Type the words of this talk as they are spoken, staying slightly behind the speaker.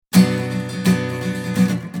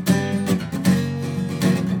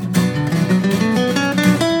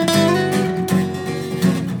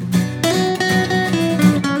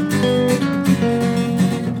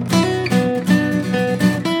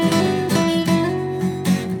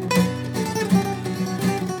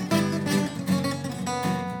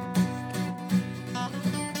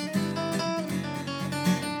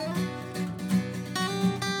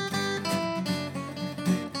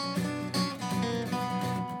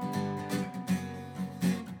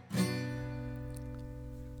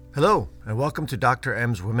Hello, and welcome to Dr.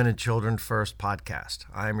 M's Women and Children First podcast.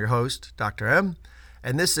 I am your host, Dr. M,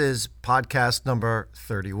 and this is podcast number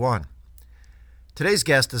 31. Today's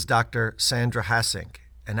guest is Dr. Sandra Hassink,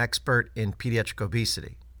 an expert in pediatric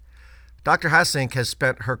obesity. Dr. Hassink has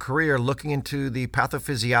spent her career looking into the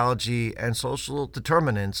pathophysiology and social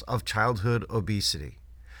determinants of childhood obesity.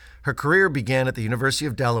 Her career began at the University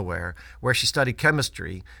of Delaware, where she studied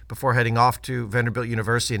chemistry before heading off to Vanderbilt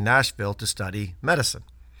University in Nashville to study medicine.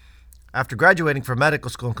 After graduating from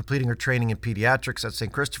medical school and completing her training in pediatrics at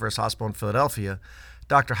St. Christopher's Hospital in Philadelphia,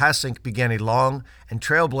 Dr. Hassink began a long and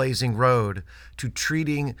trailblazing road to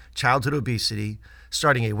treating childhood obesity,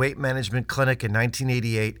 starting a weight management clinic in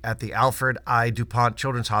 1988 at the Alfred I. DuPont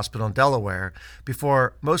Children's Hospital in Delaware,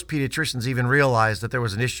 before most pediatricians even realized that there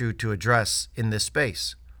was an issue to address in this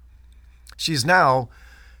space. She is now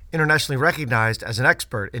internationally recognized as an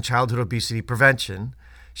expert in childhood obesity prevention.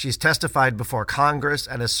 She's testified before Congress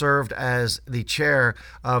and has served as the chair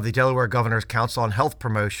of the Delaware Governor's Council on Health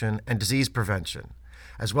Promotion and Disease Prevention,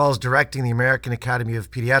 as well as directing the American Academy of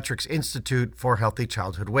Pediatrics Institute for Healthy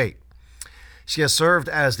Childhood Weight. She has served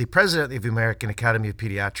as the president of the American Academy of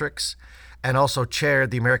Pediatrics and also chaired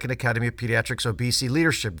the American Academy of Pediatrics Obesity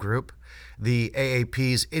Leadership Workgroup, the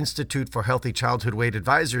AAP's Institute for Healthy Childhood Weight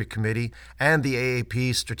Advisory Committee, and the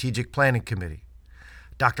AAP Strategic Planning Committee.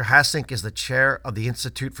 Dr. Hassink is the chair of the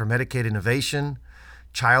Institute for Medicaid Innovation,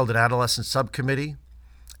 Child and Adolescent Subcommittee,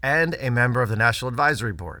 and a member of the National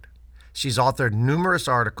Advisory Board. She's authored numerous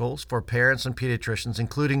articles for parents and pediatricians,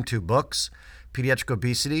 including 2 books, Pediatric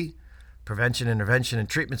Obesity, Prevention, Intervention, and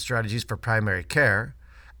Treatment Strategies for Primary Care,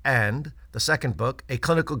 and the second book, A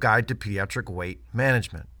Clinical Guide to Pediatric Weight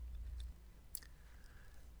Management.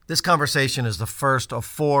 This conversation is the first of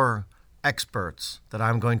 4 experts that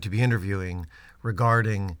I'm going to be interviewing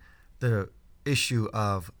regarding the issue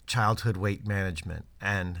of childhood weight management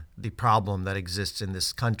and the problem that exists in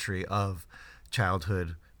this country of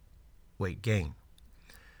childhood weight gain.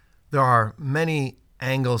 There are many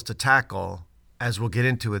angles to tackle, as we'll get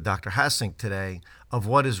into with Dr. Hassink today, of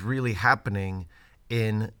what is really happening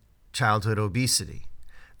in childhood obesity.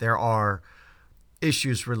 There are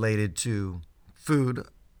issues related to food,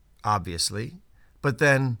 obviously, but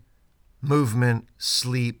then movement,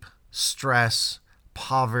 sleep, stress,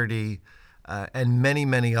 poverty, and many,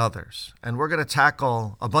 many others. And we're going to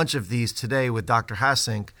tackle a bunch of these today with Dr.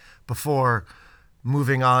 Hassink before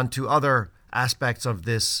moving on to other aspects of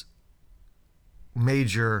this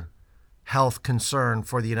major health concern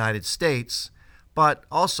for the United States, but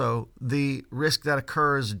also the risk that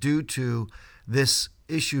occurs due to this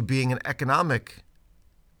issue being an economic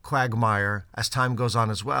quagmire as time goes on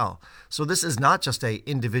as well. So this is not just an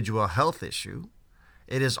individual health issue.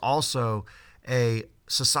 It is also a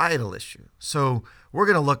societal issue. So we're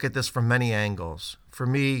going to look at this from many angles. For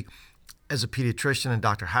me, as a pediatrician, and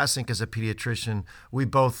Dr. Hassink as a pediatrician, we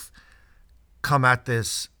both come at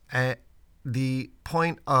this at the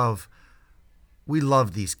point of we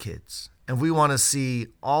love these kids and we want to see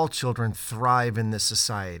all children thrive in this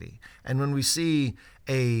society. And when we see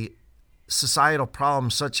a societal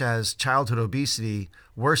problem such as childhood obesity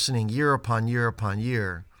worsening year upon year upon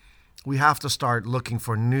year, we have to start looking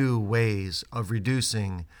for new ways of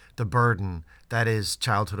reducing the burden that is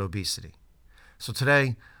childhood obesity. So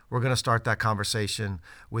today, we're going to start that conversation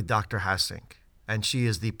with Dr. Hassink. And she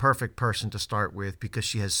is the perfect person to start with because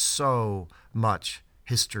she has so much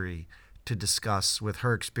history to discuss with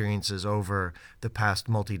her experiences over the past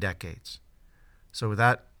multi-decades. So with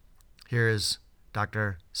that, here is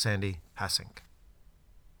Dr. Sandy Hassink.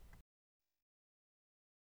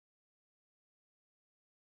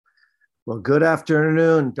 Well, good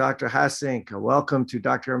afternoon, Dr. Hassink. Welcome to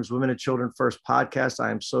Dr. M's Women and Children First podcast.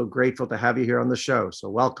 I am so grateful to have you here on the show. So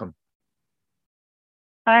welcome.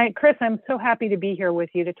 Hi, Chris. I'm so happy to be here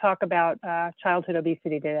with you to talk about childhood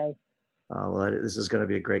obesity today. This is going to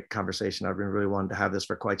be a great conversation. I've been really wanting to have this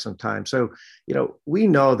for quite some time. So, we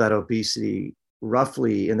know that obesity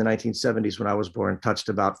roughly in the 1970s when I was born touched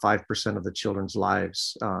about 5% of the children's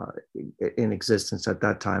lives in existence at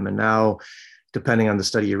that time. And now, depending on the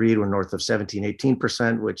study you read, we're north of 17,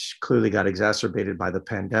 18%, which clearly got exacerbated by the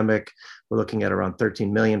pandemic. We're looking at around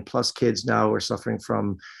 13 million plus kids now who are suffering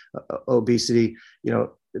from obesity.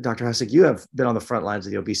 Dr. Hassink, you have been on the front lines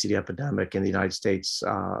of the obesity epidemic in the United States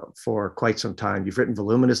for quite some time. You've written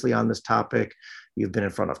voluminously on this topic. You've been in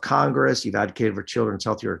front of Congress. You've advocated for children's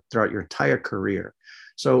health throughout your entire career.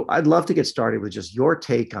 So I'd love to get started with just your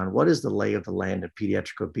take on what is the lay of the land of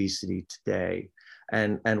pediatric obesity today,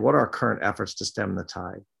 and what are our current efforts to stem the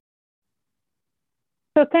tide?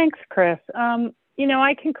 So thanks, Chris.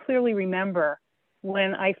 I can clearly remember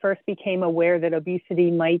when I first became aware that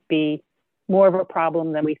obesity might be more of a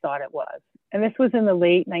problem than we thought it was. And this was in the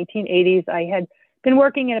late 1980s. I had been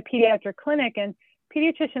working in a pediatric clinic, and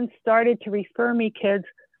pediatricians started to refer me kids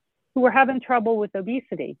who were having trouble with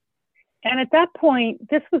obesity. And at that point,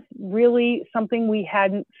 this was really something we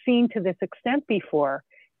hadn't seen to this extent before.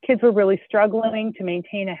 Kids were really struggling to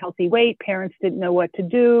maintain a healthy weight. Parents didn't know what to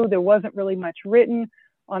do. There wasn't really much written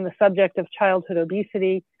on the subject of childhood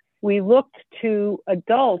obesity. We looked to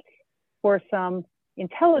adults for some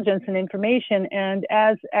intelligence and information. And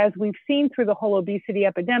as we've seen through the whole obesity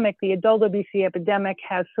epidemic, the adult obesity epidemic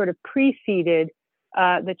has sort of preceded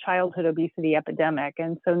the childhood obesity epidemic.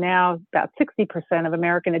 And so now about 60% of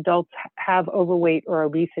American adults have overweight or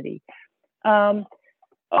obesity.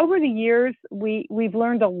 Over the years, we've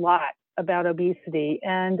learned a lot about obesity,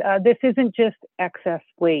 and this isn't just excess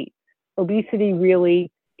weight. Obesity really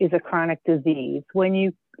is a chronic disease.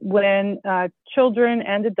 When children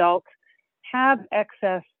and adults have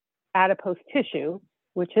excess adipose tissue,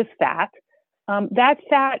 which is fat, that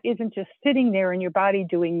fat isn't just sitting there in your body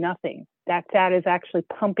doing nothing. That fat is actually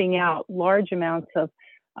pumping out large amounts of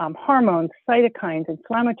hormones, cytokines,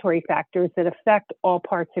 inflammatory factors that affect all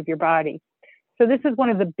parts of your body. So this is one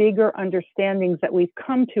of the bigger understandings that we've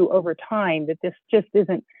come to over time, that this just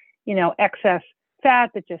isn't, excess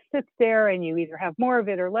fat that just sits there and you either have more of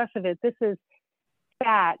it or less of it. This is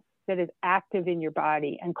fat that is active in your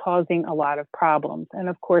body and causing a lot of problems. And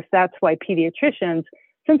of course, that's why pediatricians,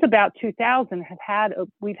 since about 2000,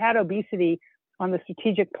 we've had obesity on the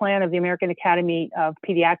strategic plan of the American Academy of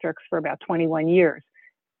Pediatrics for about 21 years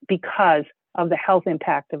because of the health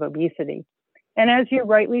impact of obesity. And as you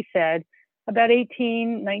rightly said, about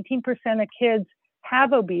 19% of kids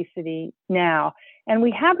have obesity now. And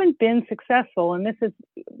we haven't been successful, and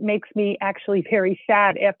makes me actually very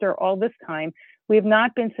sad after all this time. We have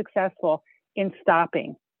not been successful in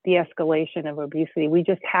stopping the escalation of obesity. We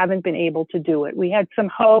just haven't been able to do it. We had some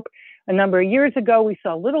hope. A number of years ago, we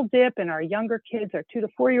saw a little dip in our younger kids, our 2 to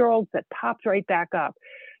 4 year olds, that popped right back up.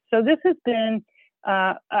 So this has been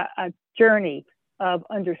a journey of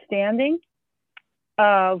understanding,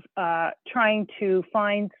 of trying to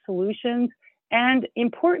find solutions, and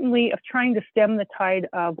importantly, of trying to stem the tide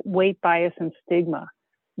of weight bias and stigma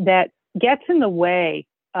that gets in the way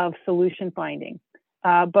of solution finding,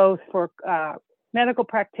 both for medical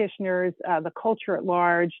practitioners, the culture at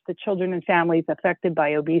large, the children and families affected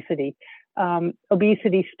by obesity.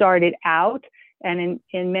 Obesity started out, and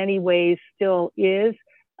in many ways still is,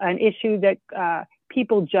 an issue that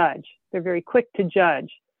people judge. They're very quick to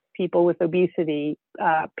judge people with obesity.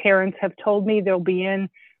 Parents have told me they'll be in,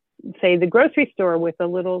 say, the grocery store with a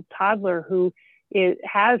little toddler who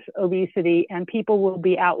has obesity, and people will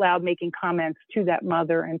be out loud making comments to that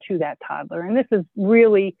mother and to that toddler. And this is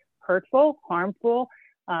really hurtful, harmful,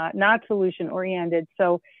 not solution oriented.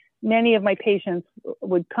 So many of my patients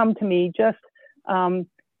would come to me just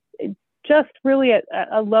really at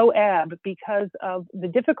a low ebb because of the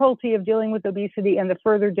difficulty of dealing with obesity and the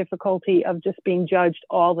further difficulty of just being judged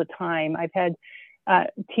all the time. I've had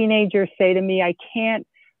teenagers say to me, I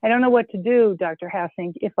don't know what to do, Dr.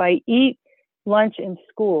 Hassink. If I eat lunch in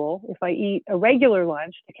school, if I eat a regular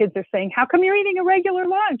lunch, the kids are saying, how come you're eating a regular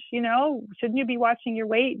lunch? Shouldn't you be watching your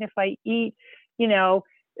weight? And if I eat,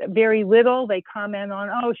 very little, they comment on,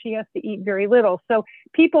 oh, she has to eat very little. So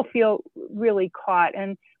people feel really caught.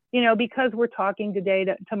 And, because we're talking today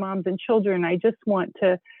to moms and children, I just want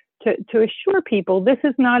to assure people this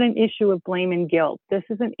is not an issue of blame and guilt. This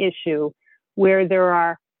is an issue where there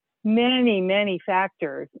are many, many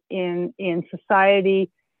factors in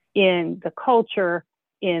society, in the culture,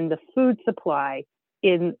 in the food supply,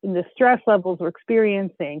 in the stress levels we're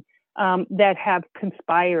experiencing that have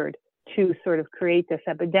conspired to sort of create this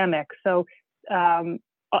epidemic. So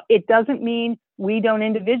it doesn't mean we don't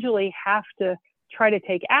individually have to try to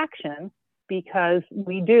take action, because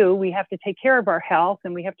we have to take care of our health,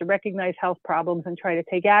 and we have to recognize health problems and try to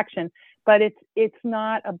take action. But it's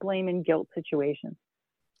not a blame and guilt situation.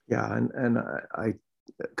 Yeah, and I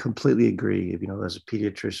completely agree. As a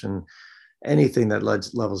pediatrician, anything that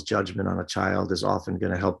levels judgment on a child is often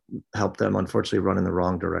going to help them, unfortunately, run in the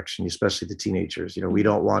wrong direction, especially the teenagers. We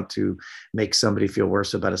don't want to make somebody feel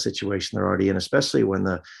worse about a situation they're already in, especially when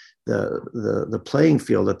the playing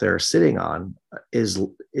field that they're sitting on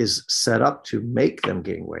is set up to make them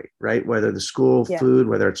gain weight, right? Whether the school food,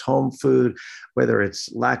 whether it's home food, whether it's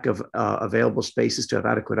lack of available spaces to have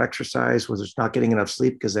adequate exercise, whether it's not getting enough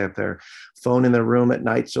sleep because they have their phone in their room at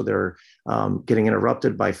night, so they're getting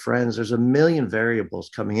interrupted by friends. There's a million variables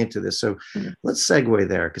coming into this. So let's segue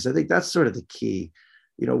there, because I think that's sort of the key.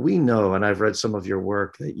 we know, and I've read some of your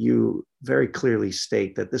work, that you very clearly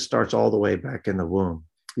state that this starts all the way back in the womb.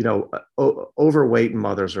 Overweight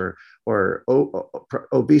mothers or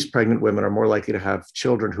obese pregnant women are more likely to have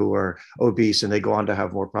children who are obese, and they go on to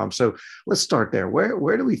have more problems. So let's start there.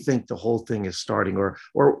 Where do we think the whole thing is starting, or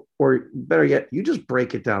better yet, you just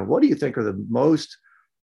break it down? What do you think are the most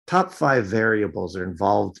top 5 variables that are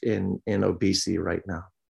involved in obesity right now?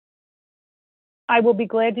 I will be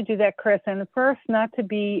glad to do that, Chris. And first, not to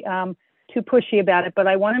be too pushy about it, but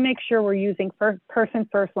I want to make sure we're using person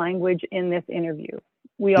first language in this interview.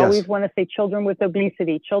 We always want to say children with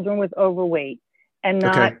obesity, children with overweight, and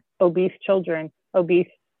not obese children, obese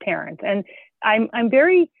parents. And I'm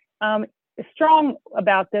very strong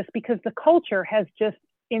about this because the culture has just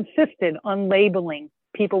insisted on labeling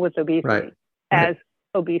people with obesity as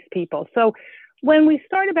obese people. So when we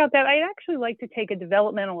start about that, I'd actually like to take a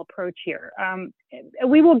developmental approach here.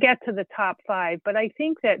 We will get to the top 5, but I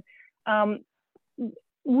think that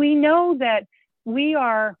we know that we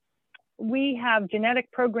have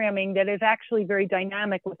genetic programming that is actually very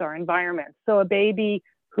dynamic with our environment. So a baby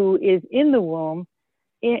who is in the womb,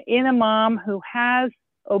 in a mom who has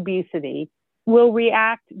obesity, will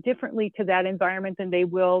react differently to that environment than they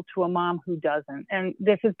will to a mom who doesn't. And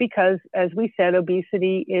this is because, as we said,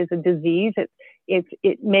 obesity is a disease.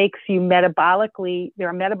 It makes you metabolically, there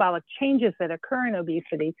are metabolic changes that occur in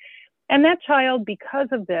obesity. And that child, because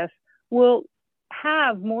of this, will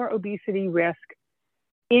have more obesity risk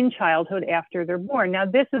in childhood after they're born. Now,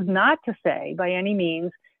 this is not to say by any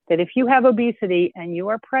means that if you have obesity and you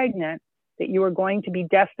are pregnant, that you are going to be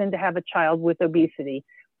destined to have a child with obesity.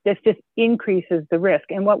 This just increases the risk.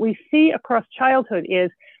 And what we see across childhood is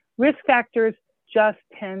risk factors just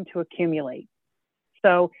tend to accumulate.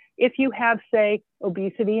 So if you have, say,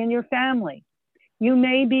 obesity in your family, you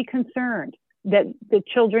may be concerned that the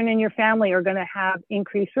children in your family are going to have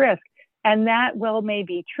increased risk. And that may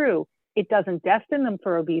be true. It doesn't destine them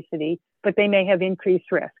for obesity, but they may have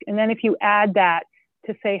increased risk. And then if you add that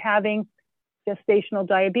to, say, having gestational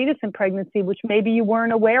diabetes in pregnancy, which maybe you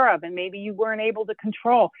weren't aware of and maybe you weren't able to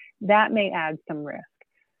control, that may add some risk.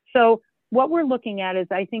 So what we're looking at is,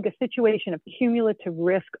 I think, a situation of cumulative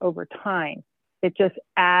risk over time that just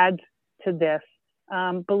adds to this.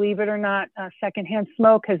 Believe it or not, secondhand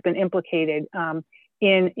smoke has been implicated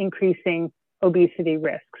in increasing obesity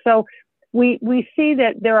risk. So we see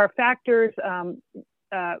that there are factors,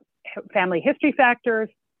 family history factors,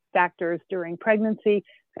 factors during pregnancy,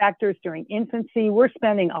 factors during infancy. We're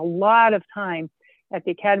spending a lot of time at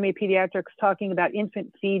the Academy of Pediatrics talking about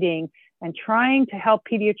infant feeding and trying to help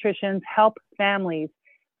pediatricians, help families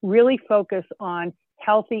really focus on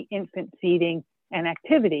healthy infant feeding and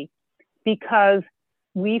activity, because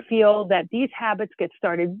we feel that these habits get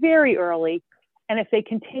started very early, and if they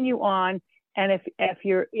continue on, and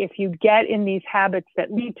if you get in these habits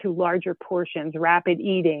that lead to larger portions, rapid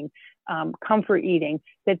eating, comfort eating,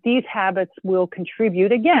 that these habits will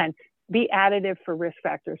contribute, again, be additive for risk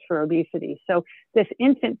factors for obesity. So this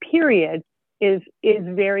infant period is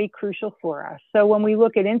very crucial for us. So when we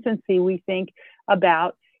look at infancy, we think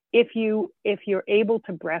about if you're able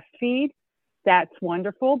to breastfeed, that's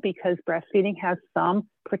wonderful, because breastfeeding has some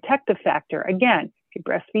protective factor. Again, if you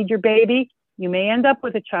breastfeed your baby, you may end up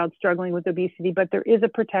with a child struggling with obesity, but there is a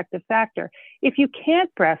protective factor. If you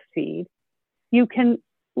can't breastfeed,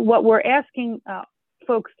 what we're asking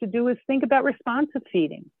folks to do is think about responsive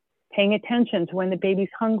feeding, paying attention to when the baby's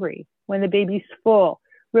hungry, when the baby's full,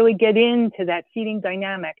 really get into that feeding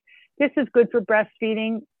dynamic. This is good for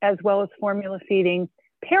breastfeeding as well as formula feeding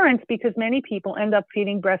parents, because many people end up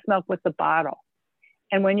feeding breast milk with the bottle.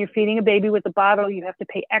 And when you're feeding a baby with the bottle, you have to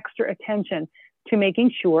pay extra attention to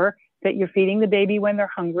making sure that you're feeding the baby when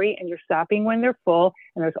they're hungry and you're stopping when they're full.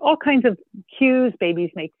 And there's all kinds of cues.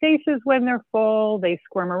 Babies make faces when they're full. They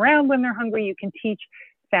squirm around when they're hungry. You can teach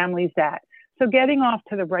families that. So getting off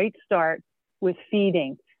to the right start with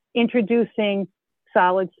feeding, introducing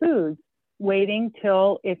solid foods, waiting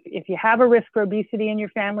till, if you have a risk for obesity in your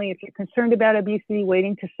family, if you're concerned about obesity,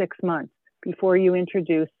 waiting to 6 months before you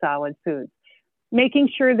introduce solid foods. Making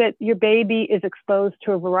sure that your baby is exposed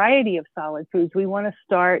to a variety of solid foods. We want to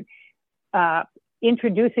start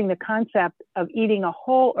introducing the concept of eating a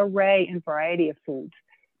whole array and variety of foods,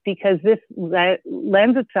 because this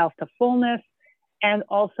lends itself to fullness and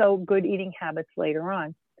also good eating habits later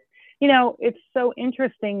on. You know, it's so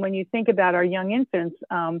interesting when you think about our young infants.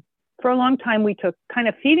 For a long time, we took kind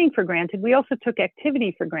of feeding for granted. We also took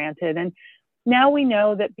activity for granted. And now we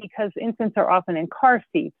know that because infants are often in car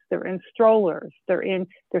seats, they're in strollers, they're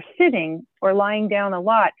sitting or lying down a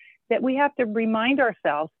lot, that we have to remind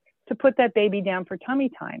ourselves to put that baby down for tummy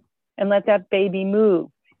time. and let that baby move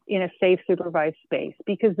in a safe, supervised space,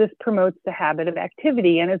 because this promotes the habit of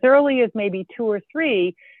activity. And as early as maybe 2 or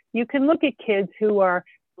 3, you can look at kids who are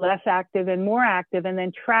less active and more active, and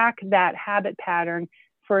then track that habit pattern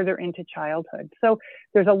further into childhood. So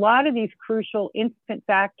there's a lot of these crucial infant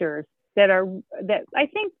factors that I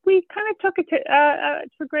think we kind of took it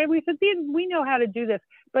for granted. We said, we know how to do this,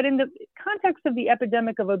 but in the context of the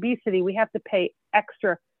epidemic of obesity, we have to pay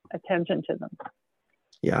extra attention to them.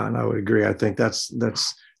 Yeah, and I would agree. I think that's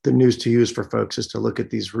the news to use for folks, is to look at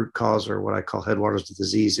these root cause, or what I call headwaters of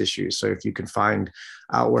disease issues. So if you can find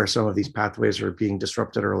out where some of these pathways are being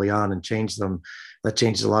disrupted early on and change them, that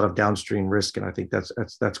changes a lot of downstream risk. And I think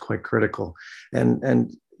that's quite critical.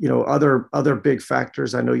 And other big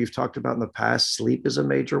factors I know you've talked about in the past, sleep is a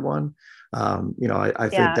major one. I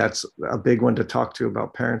think that's a big one to talk to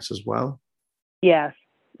about parents as well. Yes.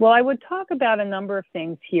 Well, I would talk about a number of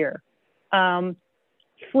things here.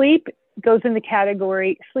 Sleep goes in the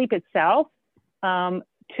category, sleep itself.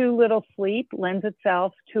 Too little sleep lends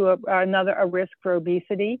itself to a risk for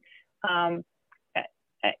obesity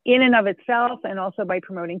in and of itself, and also by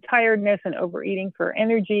promoting tiredness and overeating for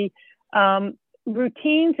energy.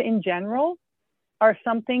 Routines in general are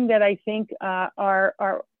something that I think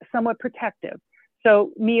are somewhat protective.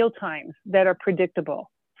 So meal times that are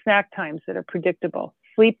predictable, snack times that are predictable,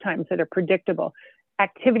 sleep times that are predictable,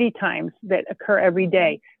 activity times that occur every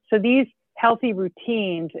day. So these healthy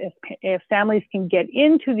routines, if families can get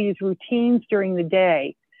into these routines during the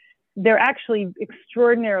day, they're actually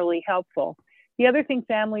extraordinarily helpful. The other thing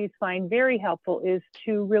families find very helpful is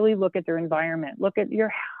to really look at their environment, look at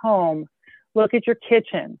your home, look at your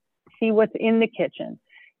kitchen, see what's in the kitchen.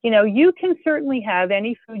 You can certainly have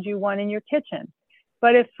any food you want in your kitchen,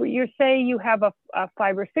 but if you have a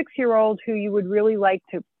 5 or 6 year old who you would really like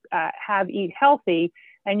to have eat healthy,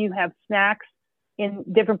 and you have snacks in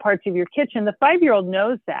different parts of your kitchen, the 5-year-old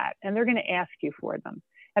knows that, and they're going to ask you for them.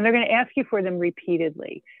 And they're going to ask you for them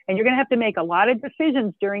repeatedly. And you're going to have to make a lot of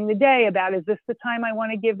decisions during the day about, is this the time I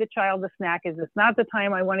want to give the child a snack? Is this not the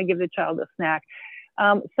time I want to give the child a snack?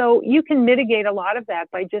 So you can mitigate a lot of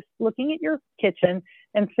that by just looking at your kitchen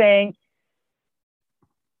and saying,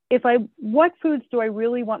 what foods do I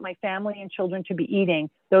really want my family and children to be eating?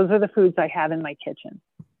 Those are the foods I have in my kitchen.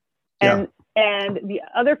 Yeah. And the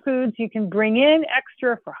other foods you can bring in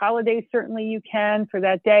extra for holidays, certainly you can for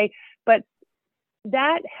that day, but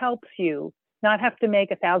that helps you not have to make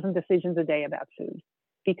 1,000 decisions a day about food.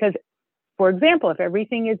 Because, for example, if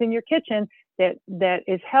everything is in your kitchen that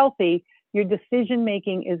is healthy, your decision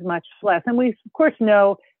making is much less. And we, of course,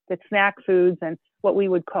 know that snack foods and what we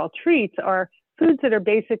would call treats are foods that are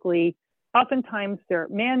basically, oftentimes they're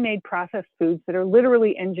man-made processed foods that are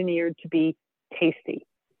literally engineered to be tasty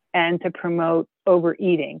and to promote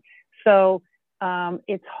overeating. So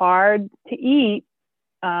it's hard to eat.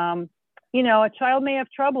 A child may have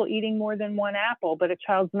trouble eating more than one apple, but a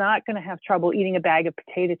child's not going to have trouble eating a bag of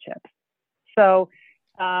potato chips. So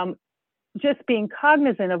just being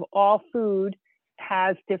cognizant of all food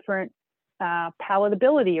has different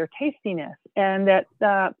palatability or tastiness. And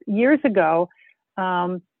that years ago,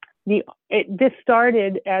 this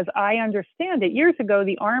started, as I understand it, years ago,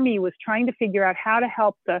 the Army was trying to figure out how to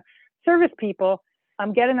help the service people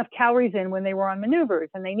get enough calories in when they were on maneuvers,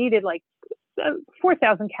 and they needed like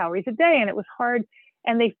 4,000 calories a day, and it was hard,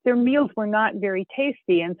 and their meals were not very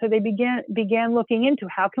tasty, and so they began looking into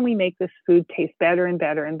how can we make this food taste better and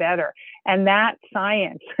better and better, and that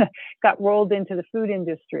science got rolled into the food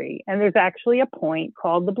industry. And there's actually a point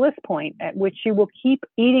called the bliss point at which you will keep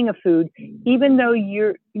eating a food even though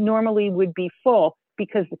you normally would be full,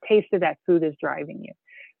 because the taste of that food is driving you.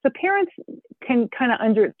 So parents can kind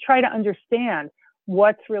of try to understand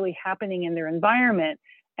what's really happening in their environment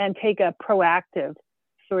and take a proactive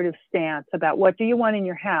sort of stance about what do you want in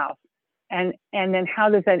your house, and then how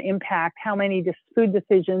does that impact how many food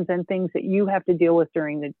decisions and things that you have to deal with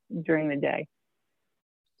during the day.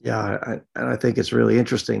 Yeah, and I think it's really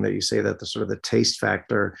interesting that you say that the sort of the taste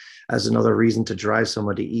factor as another reason to drive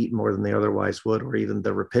someone to eat more than they otherwise would, or even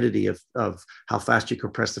the rapidity of how fast you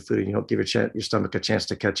compress the food and you don't give your stomach a chance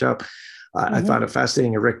to catch up. I found it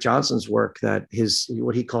fascinating in Rick Johnson's work that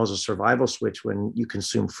what he calls a survival switch, when you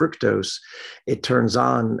consume fructose, it turns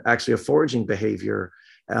on actually a foraging behavior.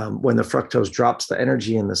 When the fructose drops the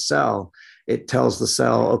energy in the cell, it tells the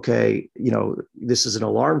cell, okay, this is an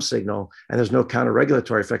alarm signal, and there's no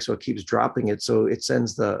counter-regulatory effect, so it keeps dropping it. So it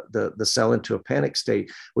sends the cell into a panic state,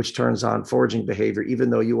 which turns on foraging behavior,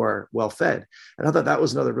 even though you are well-fed. And I thought that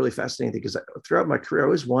was another really fascinating thing, because throughout my career, I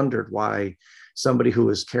always wondered why somebody who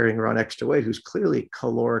is carrying around extra weight, who's clearly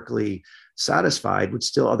calorically satisfied, would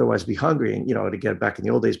still otherwise be hungry. And, and again, back in the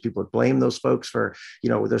old days, people would blame those folks for,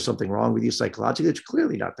 there's something wrong with you psychologically. It's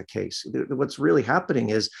clearly not the case. What's really happening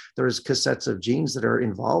is there's cassettes of genes that are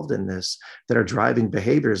involved in this, that are driving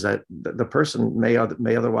behaviors that the person may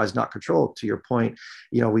otherwise not control. To your point,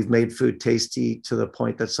 we've made food tasty to the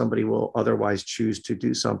point that somebody will otherwise choose to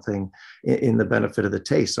do something in the benefit of the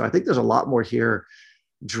taste. So I think there's a lot more here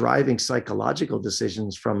driving psychological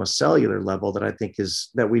decisions from a cellular level that I think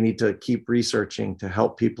that we need to keep researching to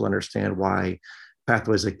help people understand why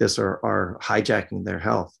pathways like this are hijacking their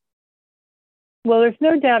health. Well, there's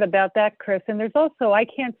no doubt about that, Chris. And there's also, I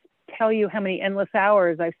can't tell you how many endless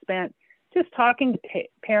hours I've spent just talking to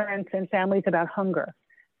parents and families about hunger,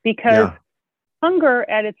 because hunger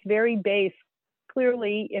at its very base,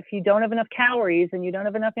 clearly, if you don't have enough calories and you don't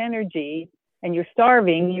have enough energy and you're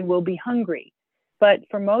starving, you will be hungry. But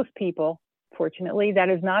for most people, fortunately, that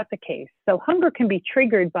is not the case. So hunger can be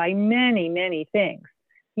triggered by many, many things.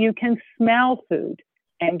 You can smell food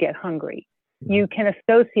and get hungry. You can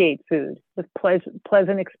associate food with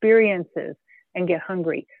pleasant experiences and get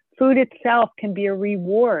hungry. Food itself can be a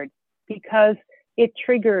reward because it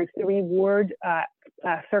triggers the reward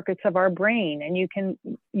circuits of our brain, and you can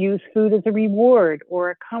use food as a reward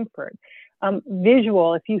or a comfort.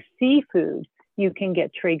 Visual, if you see food, you can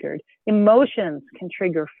get triggered. Emotions can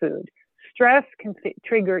trigger food. Stress can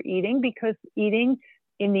trigger eating, because eating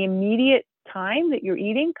in the immediate time that you're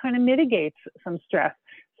eating kind of mitigates some stress.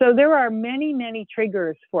 So there are many, many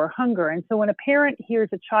triggers for hunger. And so when a parent hears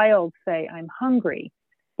a child say, "I'm hungry,"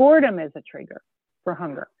 boredom is a trigger for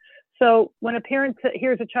hunger. So when a parent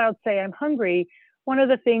hears a child say, "I'm hungry," one of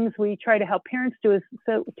the things we try to help parents do is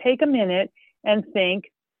take a minute and think,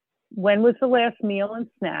 when was the last meal and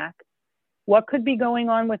snack? What could be going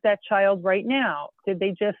on with that child right now? Did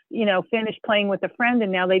they just, finish playing with a friend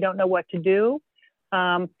and now they don't know what to do?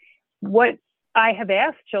 What I have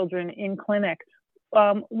asked children in clinics,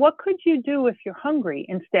 what could you do if you're hungry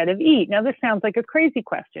instead of eat? Now, this sounds like a crazy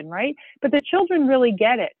question, right? But the children really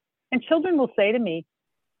get it. And children will say to me,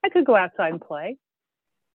 "I could go outside and play.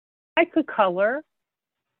 I could color.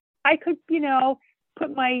 I could,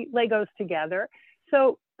 put my Legos together."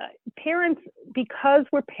 So parents, because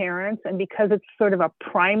we're parents and because it's sort of a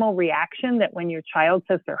primal reaction that when your child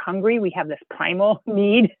says they're hungry, we have this primal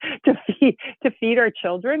need to feed our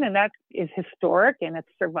children, and that is historic and it's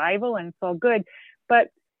survival and it's all good. But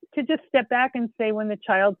to just step back and say, when the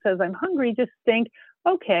child says, "I'm hungry," just think,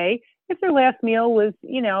 okay, if their last meal was,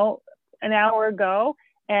 an hour ago,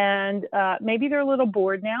 and maybe they're a little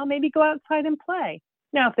bored now, maybe go outside and play.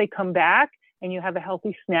 Now, if they come back and you have a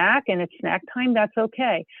healthy snack and it's snack time, that's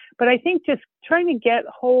okay. But I think just trying to get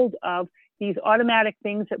hold of these automatic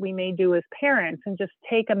things that we may do as parents and just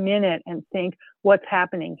take a minute and think, what's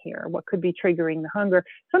happening here? What could be triggering the hunger?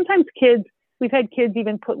 Sometimes we've had kids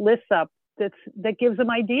even put lists up that gives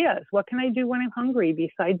them ideas. What can I do when I'm hungry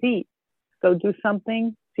besides eat? Go do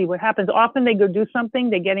something, see what happens. Often they go do something,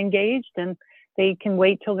 they get engaged, and they can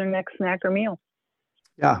wait till their next snack or meal.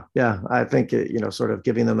 Yeah. I think, sort of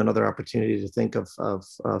giving them another opportunity to think of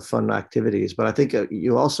fun activities. But I think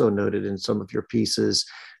you also noted in some of your pieces,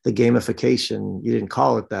 the gamification. You didn't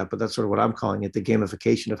call it that, but that's sort of what I'm calling it, the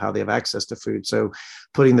gamification of how they have access to food. So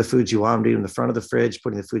putting the foods you want them to eat in the front of the fridge,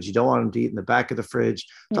 putting the foods you don't want them to eat in the back of the fridge.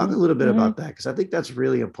 Talk a little bit about that, because I think that's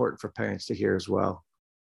really important for parents to hear as well.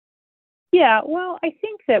 Yeah, well, I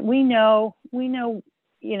think that we know,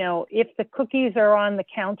 if the cookies are on the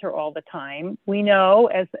counter all the time, we know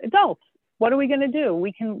as adults, what are we going to do?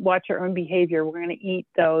 We can watch our own behavior. We're going to eat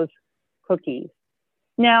those cookies.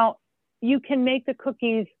 Now, you can make the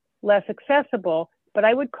cookies less accessible, but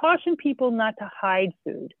I would caution people not to hide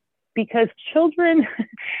food, because children,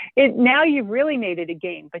 now you've really made it a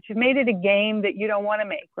game, but you've made it a game that you don't want to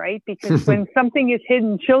make, right? Because when something is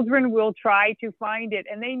hidden, children will try to find it,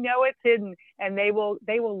 and they know it's hidden, and they will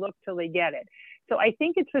look till they get it. So I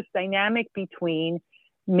think it's this dynamic between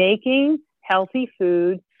making healthy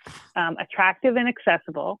food attractive and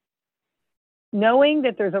accessible, knowing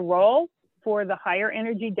that there's a role for the higher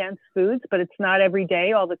energy dense foods, but it's not every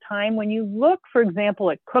day, all the time. When you look, for example,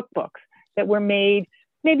 at cookbooks that were made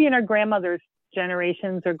maybe in our grandmother's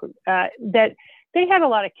generations, or that they had a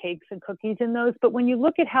lot of cakes and cookies in those, but when you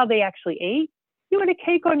look at how they actually ate, you had a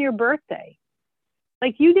cake on your birthday.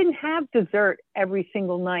 Like, you didn't have dessert every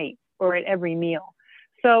single night or at every meal.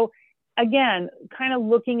 So again, kind of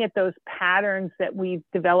looking at those patterns that we've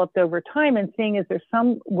developed over time and seeing, is there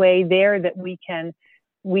some way there that we can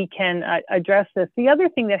address this? The other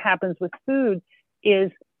thing that happens with food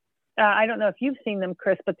is I don't know if you've seen them,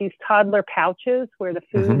 Chris, but these toddler pouches where the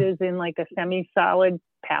food is in like a semi-solid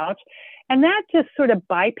pouch. And that just sort of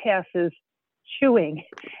bypasses chewing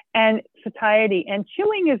and satiety. And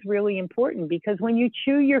chewing is really important because when you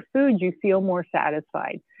chew your food, you feel more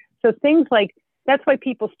satisfied. So things like, that's why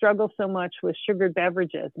people struggle so much with sugared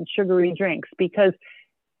beverages and sugary drinks, because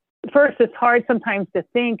first, it's hard sometimes to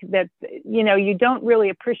think that, you don't really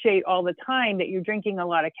appreciate all the time that you're drinking a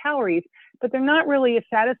lot of calories, but they're not really as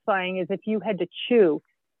satisfying as if you had to chew,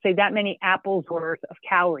 say, that many apples worth of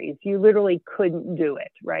calories. You literally couldn't do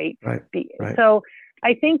it, right? Right. So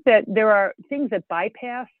I think that there are things that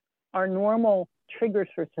bypass our normal triggers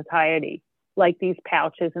for satiety, like these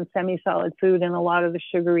pouches and semi-solid food and a lot of the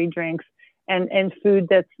sugary drinks and food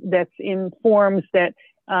that's in forms that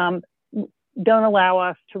don't allow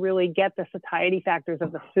us to really get the satiety factors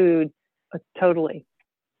of the food totally.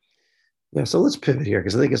 Yeah, so let's pivot here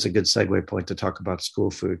because I think it's a good segue point to talk about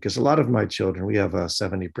school food, because a lot of my children, we have a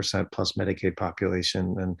 70% plus Medicaid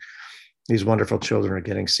population, and these wonderful children are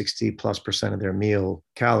getting 60+% of their meal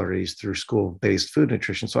calories through school-based food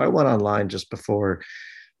nutrition. So I went online just before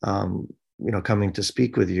coming to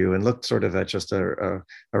speak with you and looked sort of at just a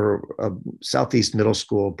Southeast middle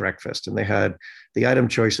school breakfast. And they had the item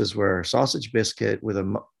choices were sausage biscuit with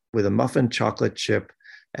a muffin chocolate chip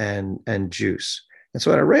and juice. And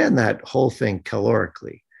so I ran that whole thing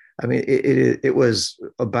calorically. I mean, it was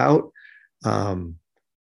about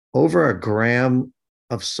over a gram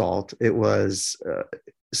of salt. It was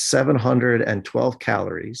 712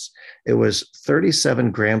 calories. It was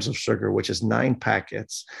 37 grams of sugar, which is 9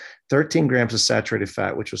 packets, 13 grams of saturated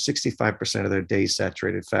fat, which was 65% of their day's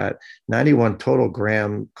saturated fat, 91 total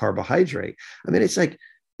gram carbohydrate. I mean,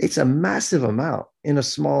 it's a massive amount in a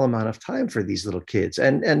small amount of time for these little kids.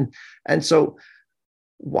 And so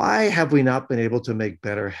why have we not been able to make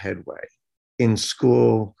better headway in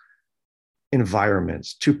school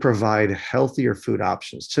environments to provide healthier food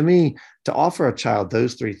options? To me, to offer a child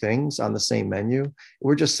those 3 things on the same menu,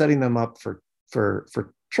 we're just setting them up for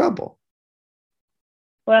trouble.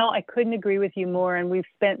 Well, I couldn't agree with you more. And we've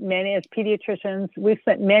spent as pediatricians,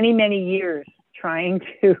 many, many years trying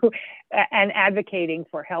to and advocating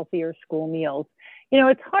for healthier school meals.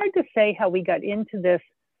 It's hard to say how we got into this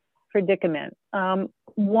predicament.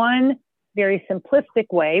 One very simplistic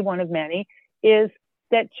way, one of many, is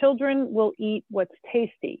that children will eat what's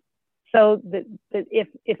tasty. So that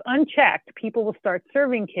if unchecked, people will start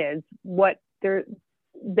serving kids what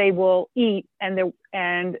they will eat, and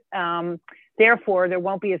therefore there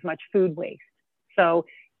won't be as much food waste. So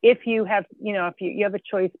if you have, if you have a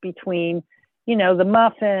choice between, the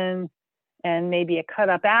muffin and maybe a cut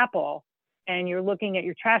up apple, and you're looking at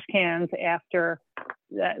your trash cans after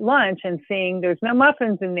lunch and seeing there's no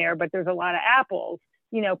muffins in there, but there's a lot of apples,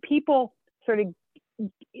 people sort of,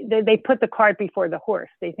 they put the cart before the horse.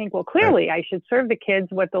 They think, well, clearly I should serve the kids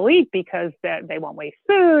what they'll eat because they won't waste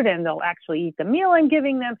food and they'll actually eat the meal I'm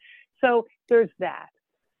giving them. So there's that.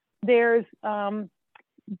 There's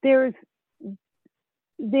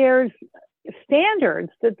standards.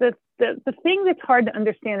 The thing that's hard to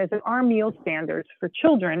understand is that our meal standards for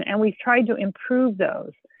children, and we've tried to improve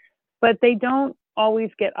those, but they don't always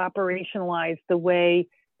get operationalized the way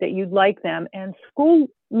that you'd like them. And school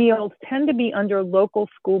meals tend to be under local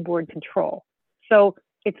school board control. So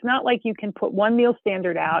it's not like you can put one meal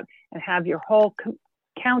standard out and have your whole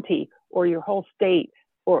county or your whole state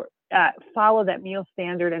or follow that meal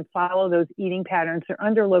standard and follow those eating patterns. They're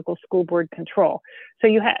under local school board control. So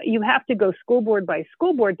you have to go school board by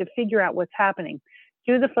school board to figure out what's happening.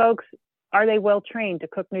 Are they well trained to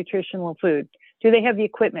cook nutritional food? Do they have the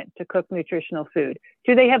equipment to cook nutritional food?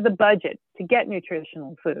 Do they have the budget to get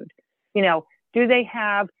nutritional food? Do they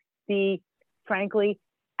have frankly,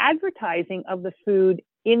 advertising of the food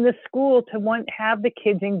in the school to have the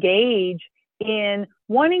kids engage in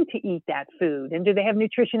wanting to eat that food? And do they have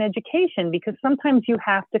nutrition education? Because sometimes you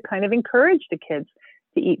have to kind of encourage the kids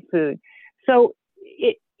to eat food. So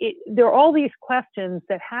there are all these questions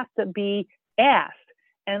that have to be asked,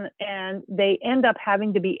 and they end up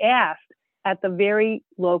having to be asked at the very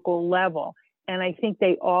local level. And I think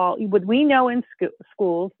what we know in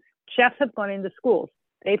schools, chefs have gone into schools.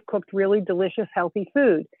 They've cooked really delicious, healthy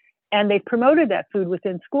food, and they've promoted that food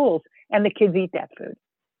within schools, and the kids eat that food.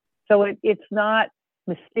 So it's not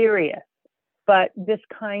mysterious, but this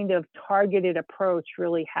kind of targeted approach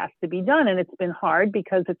really has to be done. And it's been hard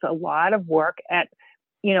because it's a lot of work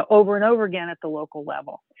over and over again at the local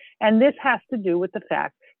level. And this has to do with the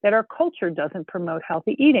fact that our culture doesn't promote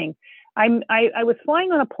healthy eating. I was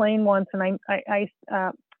flying on a plane once, and I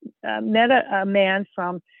met a man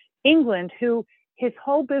from England who his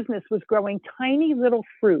whole business was growing tiny little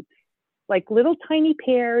fruits like little tiny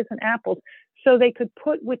pears and apples, so they could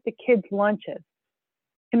put with the kids' lunches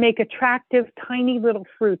to make attractive, tiny little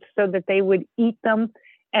fruits so that they would eat them,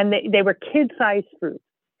 and they were kid-sized fruits.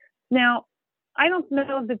 Now, I don't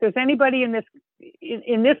know that there's anybody in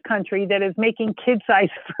this country that is making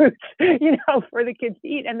kid-sized fruits, for the kids to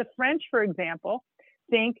eat. And the French, for example,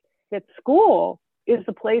 think that school is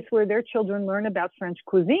the place where their children learn about French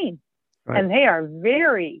cuisine. Right. And they are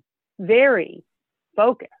very, very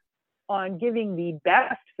focused on giving the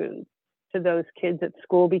best food to those kids at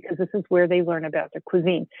school, because this is where they learn about their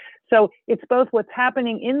cuisine. So it's both what's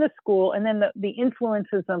happening in the school and then the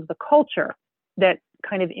influences of the culture that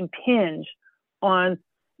kind of impinge on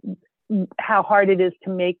how hard it is to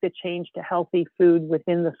make the change to healthy food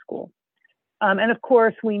within the school. And of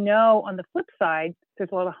course, we know on the flip side, there's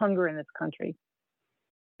a lot of hunger in this country.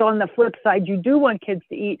 So on the flip side, you do want kids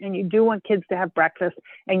to eat, and you do want kids to have breakfast,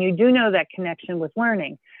 and you do know that connection with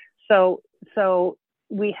learning. So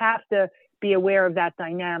we have to be aware of that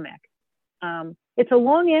dynamic. It's a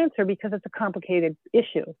long answer because it's a complicated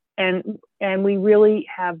issue. And we really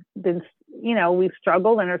have been, we've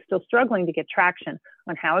struggled and are still struggling to get traction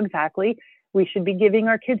on how exactly we should be giving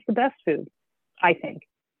our kids the best food, I think,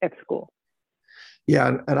 at school.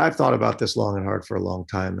 Yeah, and I've thought about this long and hard for a long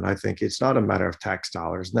time, and I think it's not a matter of tax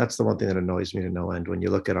dollars. And that's the one thing that annoys me to no end. When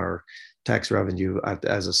you look at our tax revenue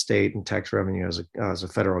as a state and tax revenue as a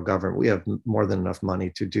federal government, we have more than enough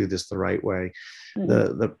money to do this the right way.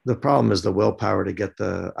 Mm-hmm. The problem is the willpower to get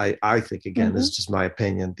I think, again, mm-hmm. this is just my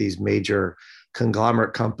opinion, these major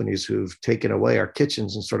conglomerate companies who've taken away our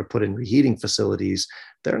kitchens and sort of put in reheating facilities,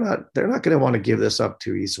 they're not going to want to give this up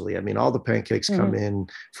too easily. I mean, all the pancakes mm-hmm. come in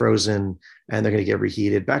frozen and they're going to get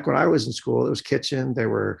reheated. Back when I was in school, it was kitchen. There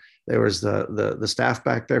was the staff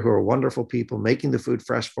back there who are wonderful people making the food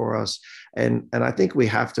fresh for us. And I think we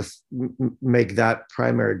have to make that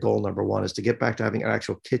primary goal. Number one is to get back to having an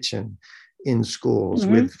actual kitchen in schools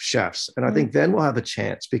mm-hmm. with chefs. And I think then we'll have a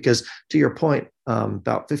chance, because to your point,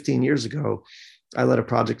 about 15 years ago, I led a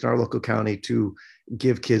project in our local county to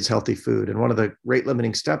give kids healthy food. And one of the rate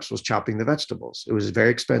limiting steps was chopping the vegetables. It was very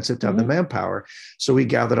expensive to have mm-hmm. the manpower. So we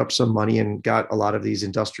gathered up some money and got a lot of these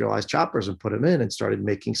industrialized choppers and put them in and started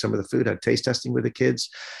making some of the food, had taste testing with the kids.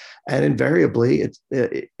 And invariably,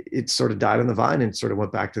 it sort of died on the vine and sort of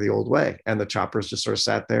went back to the old way. And the choppers just sort of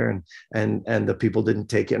sat there and the people didn't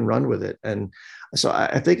take it and run with it. And so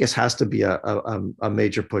I think it has to be a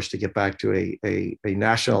major push to get back to a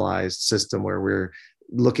nationalized system where we're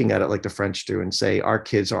looking at it like the French do and say, our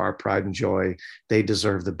kids are our pride and joy. They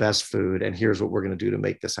deserve the best food. And here's what we're going to do to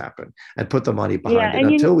make this happen, and put the money behind it.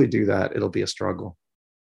 Until we do that, it'll be a struggle.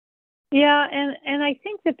 Yeah, and I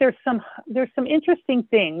think that there's some interesting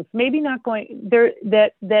things, maybe not going there,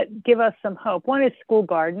 that give us some hope. One is school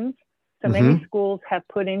gardens. So mm-hmm. many schools have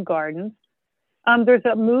put in gardens. There's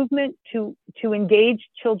a movement to engage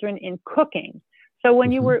children in cooking. So when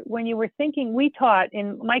mm-hmm. you were thinking, we taught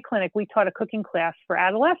in my clinic, we taught a cooking class for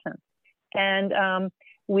adolescents, and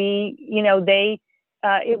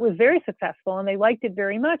it was very successful, and they liked it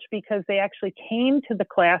very much because they actually came to the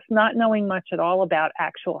class not knowing much at all about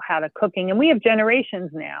how to cooking. And we have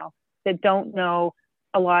generations now that don't know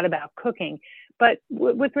a lot about cooking. But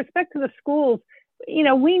with respect to the schools,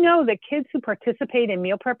 we know that kids who participate in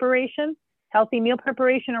meal preparation, healthy meal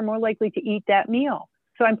preparation, are more likely to eat that meal.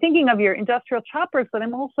 So I'm thinking of your industrial choppers, but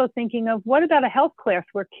I'm also thinking of, what about a health class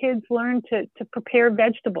where kids learn to prepare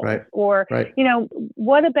vegetables? Right. Or, right.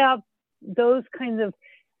 What about those kinds of,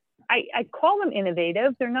 I call them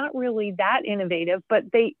innovative. They're not really that innovative, but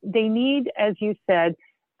they need, as you said,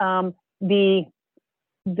 the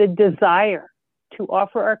desire to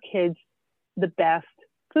offer our kids the best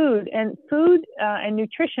food. And food and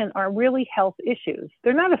nutrition are really health issues.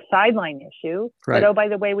 They're not a sideline issue. Right. But, oh, by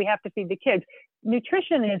the way, we have to feed the kids.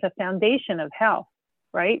 Nutrition is a foundation of health,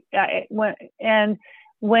 right? When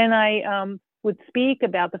I would speak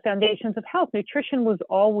about the foundations of health, nutrition was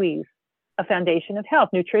always a foundation of health.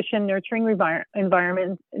 Nutrition, nurturing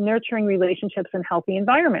environment, nurturing relationships, and healthy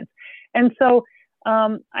environments. And so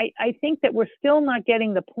I think that we're still not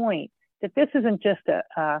getting the point that this isn't just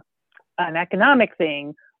an economic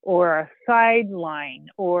thing or a sideline,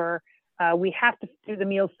 or we have to do the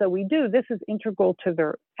meals, so we do. This is integral to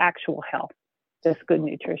their actual health, this good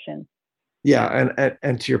nutrition. Yeah,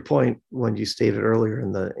 and to your point, when you stated earlier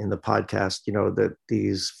in the podcast, that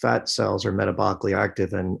these fat cells are metabolically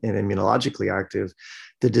active and immunologically active.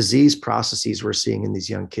 The disease processes we're seeing in these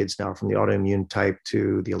young kids now, from the autoimmune type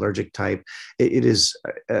to the allergic type, it is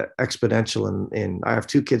exponential. I have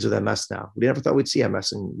 2 kids with MS now. We never thought we'd see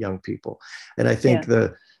MS in young people, and I think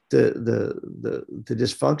the the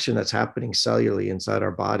dysfunction that's happening cellularly inside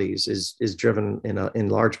our bodies is driven in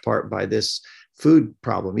large part by this food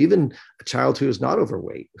problem. Even a child who is not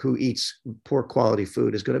overweight, who eats poor quality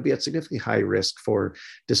food, is going to be at significantly high risk for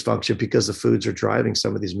dysfunction because the foods are driving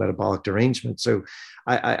some of these metabolic derangements. So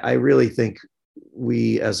I really think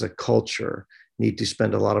we as a culture need to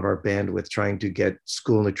spend a lot of our bandwidth trying to get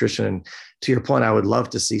school nutrition. And to your point, I would love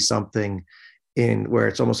to see something in where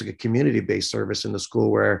it's almost like a community-based service in the school,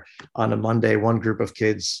 where on a Monday, one group of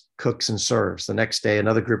kids cooks and serves, the next day,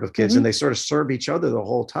 another group of kids, and they sort of serve each other the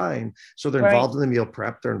whole time. So they're involved in the meal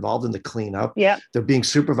prep, they're involved in the cleanup, they're being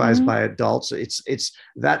supervised by adults. It's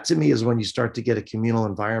that, to me, is when you start to get a communal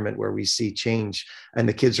environment where we see change and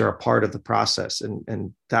the kids are a part of the process.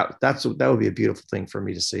 And that would be a beautiful thing for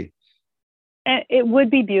me to see. And it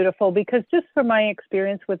would be beautiful, because just from my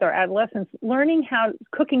experience with our adolescents, learning how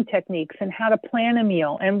cooking techniques and how to plan a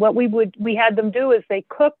meal, and what we had them do is they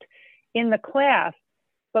cooked in the class,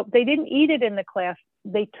 but they didn't eat it in the class.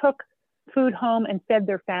 They took food home and fed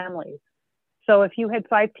their families. So if you had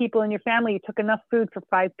 5 people in your family, you took enough food for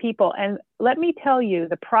 5 people. And let me tell you,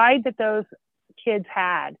 the pride that those kids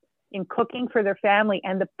had in cooking for their family,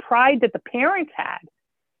 and the pride that the parents had.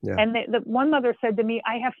 Yeah. And the one mother said to me,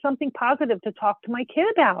 I have something positive to talk to my kid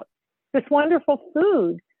about, this wonderful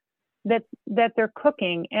food that they're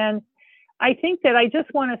cooking. And I think that I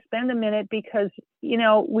just want to spend a minute, because,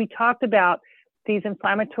 we talked about these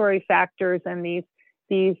inflammatory factors and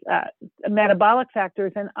these metabolic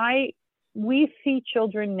factors. And we see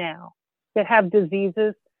children now that have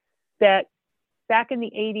diseases that back in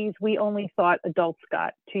the 80s, we only thought adults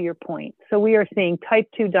got, to your point. So we are seeing type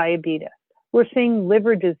 2 diabetes. We're seeing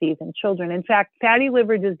liver disease in children. In fact, fatty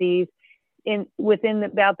liver disease within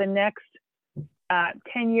about the next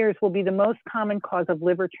 10 years will be the most common cause of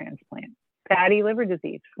liver transplant. Fatty liver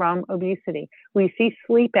disease from obesity. We see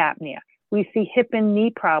sleep apnea. We see hip and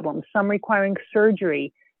knee problems, some requiring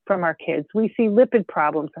surgery from our kids. We see lipid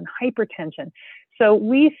problems and hypertension. So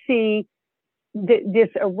we see this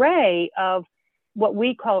array of what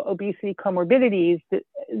we call obesity comorbidities,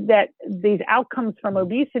 that these outcomes from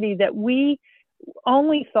obesity that we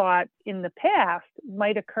only thought in the past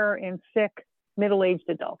might occur in sick middle-aged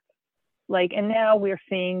adults. And now we're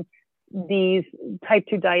seeing these type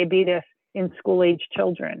 2 diabetes in school-age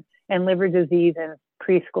children and liver disease in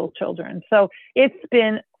preschool children. So it's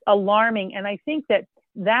been alarming. And I think that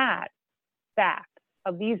fact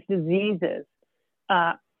of these diseases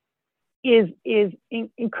is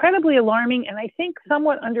incredibly alarming, and I think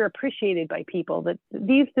somewhat underappreciated by people, that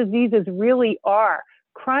these diseases really are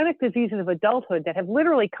chronic diseases of adulthood that have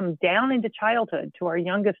literally come down into childhood to our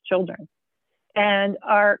youngest children and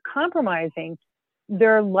are compromising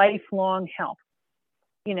their lifelong health.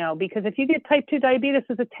 Because if you get type 2 diabetes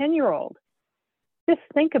as a 10-year-old, just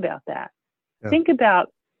think about that. Yeah. Think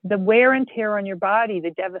about the wear and tear on your body,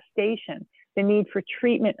 the devastation, the need for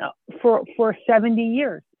treatment for 70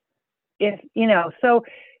 years.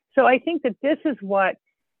 So I think that this is what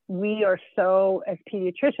we are so, as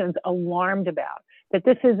pediatricians, alarmed about, that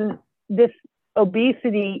this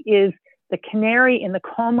obesity is the canary in the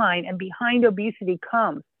coal mine, and behind obesity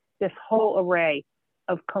comes this whole array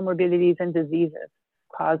of comorbidities and diseases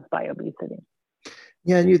caused by obesity.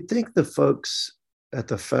 Yeah, and you'd think the folks at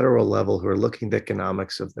the federal level who are looking at the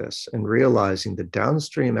economics of this and realizing the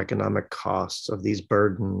downstream economic costs of these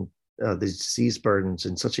disease burdens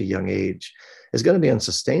in such a young age is going to be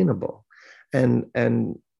unsustainable. And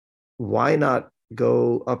why not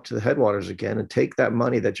go up to the headwaters again and take that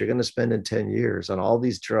money that you're going to spend in 10 years on all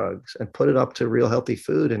these drugs and put it up to real healthy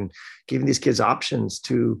food, and giving these kids options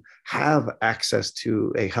to have access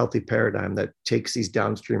to a healthy paradigm that takes these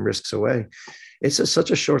downstream risks away. It's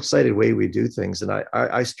such a short-sighted way we do things. And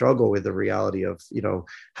I struggle with the reality of,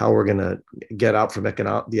 how we're going to get out from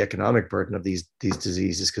the economic burden of these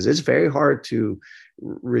diseases, because it's very hard to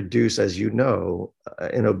reduce, as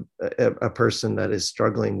a person that is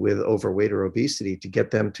struggling with overweight or obesity, to get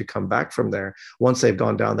them to come back from there. Once they've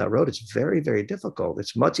gone down that road, it's very, very difficult.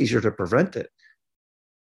 It's much easier to prevent it.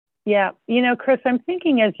 Yeah. Chris, I'm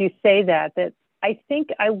thinking as you say that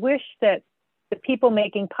I wish that the people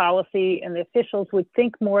making policy and the officials would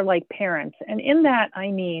think more like parents. And in that,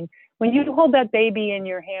 I mean, when you hold that baby in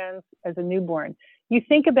your hands as a newborn, you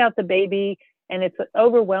think about the baby and it's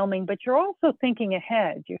overwhelming, but you're also thinking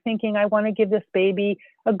ahead. You're thinking, I want to give this baby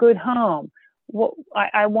a good home.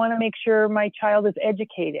 I want to make sure my child is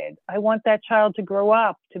educated. I want that child to grow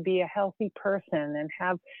up to be a healthy person and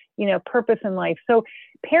have, purpose in life. So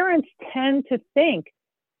parents tend to think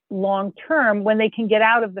long term when they can get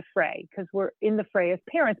out of the fray, because we're in the fray as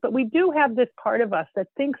parents, but we do have this part of us that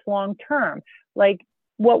thinks long term, like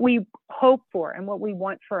what we hope for and what we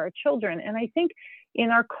want for our children. And I think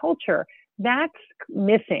in our culture, that's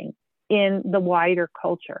missing in the wider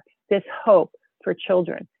culture, this hope for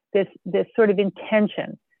children, this sort of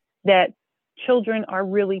intention that children are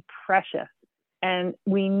really precious, and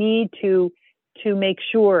we need to make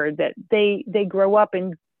sure that they grow up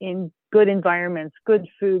in good environments, good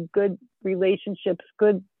food, good relationships,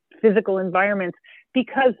 good physical environments,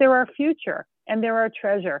 because they're our future and they're our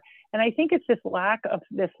treasure. And I think it's this lack of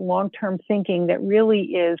this long-term thinking that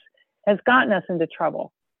really has gotten us into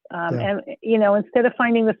trouble. And, instead of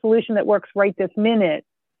finding the solution that works right this minute,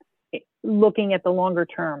 looking at the longer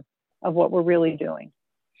term of what we're really doing.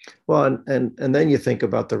 Well, and then you think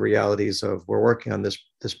about the realities of we're working on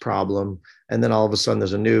this problem, and then all of a sudden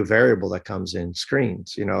there's a new variable that comes in: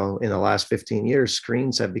 screens. In the last 15 years,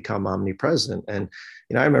 screens have become omnipresent. And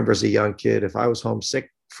I remember as a young kid, if I was homesick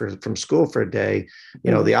from school for a day,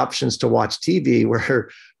 the options to watch TV were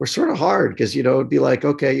sort of hard, because it'd be like,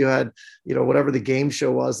 okay, you had whatever the game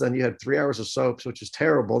show was, then you had 3 hours of soaps, which is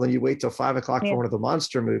terrible. Then you wait till 5 o'clock for one of the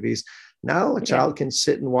monster movies. Now a child can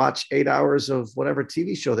sit and watch 8 hours of whatever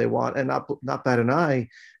TV show they want and not bat an eye.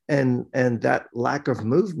 And that lack of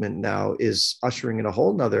movement now is ushering in a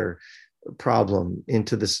whole nother problem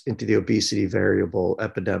into the obesity variable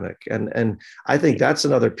epidemic. And I think that's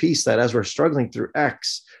another piece that, as we're struggling through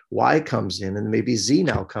X, Y comes in, and maybe Z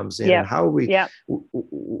now comes in, and how we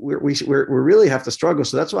really have to struggle.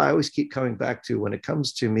 So that's why I always keep coming back to, when it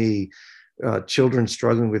comes to me, children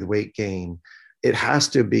struggling with weight gain, it has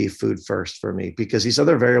to be food first for me, because these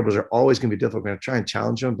other variables are always going to be difficult. We're going to try and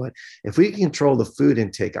challenge them. But if we can control the food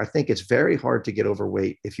intake, I think it's very hard to get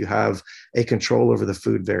overweight if you have a control over the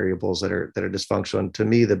food variables that are dysfunctional. And to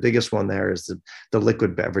me, the biggest one there is the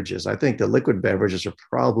liquid beverages. I think the liquid beverages are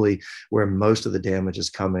probably where most of the damage is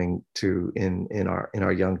coming to in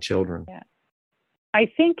our young children. Yeah.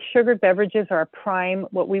 I think sugared beverages are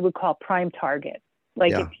what we would call prime target.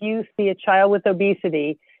 Like if you see a child with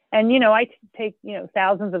obesity, and, I take,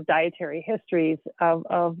 thousands of dietary histories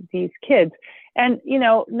of these kids. And,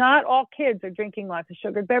 not all kids are drinking lots of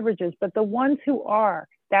sugared beverages, but the ones who are,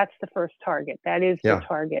 that's the first target. That is the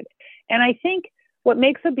target. And I think what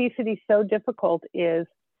makes obesity so difficult is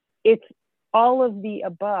it's all of the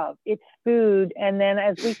above. It's food. And then,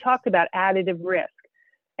 as we talked about, additive risk.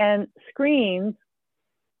 And screens,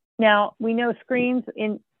 now we know screens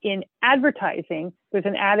in advertising, there's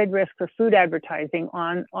an added risk for food advertising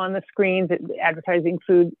on the screens, advertising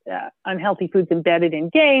food, unhealthy foods embedded in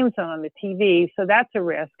games and on the TV. So that's a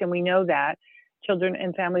risk. And we know that children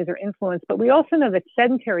and families are influenced. But we also know that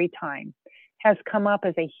sedentary time has come up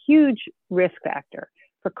as a huge risk factor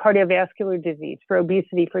for cardiovascular disease, for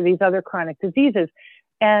obesity, for these other chronic diseases.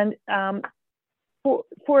 And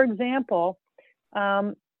for example,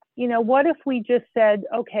 what if we just said,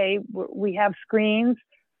 okay, we have screens.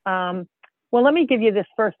 Well, let me give you this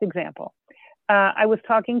first example. I was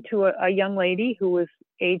talking to a young lady who was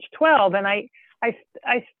age 12, and I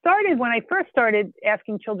started, when I first started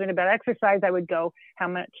asking children about exercise, I would go, how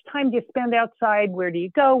much time do you spend outside? Where do you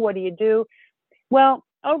go? What do you do? Well,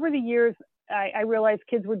 over the years, I realized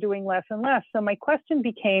kids were doing less and less. So my question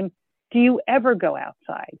became, do you ever go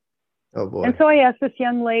outside? Oh boy. And so I asked this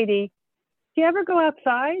young lady, do you ever go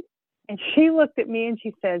outside? And she looked at me and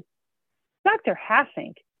she said, Dr.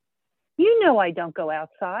 Hassink, you know I don't go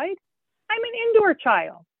outside. I'm an indoor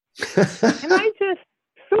child. And I just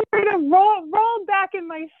sort of rolled back in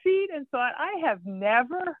my seat and thought, I have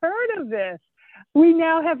never heard of this. We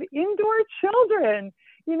now have indoor children,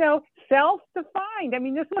 self-defined. I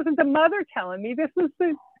mean, this wasn't the mother telling me. This was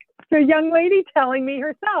the young lady telling me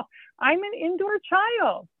herself, I'm an indoor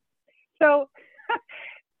child. So,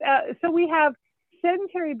 so we have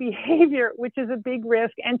sedentary behavior, which is a big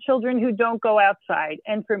risk, and children who don't go outside.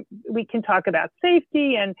 And we can talk about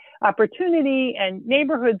safety and opportunity and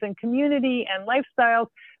neighborhoods and community and lifestyles,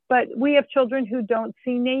 but we have children who don't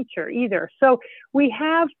see nature either. So we've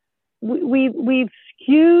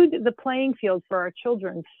skewed the playing field for our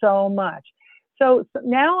children so much. So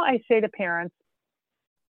now I say to parents,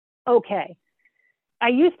 okay, I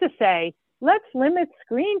used to say, let's limit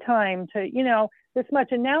screen time to, this much.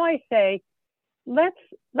 And now I say, let's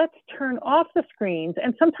turn off the screens.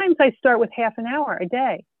 And sometimes I start with half an hour a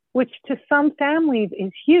day, which to some families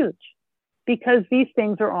is huge because these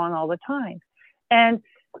things are on all the time. And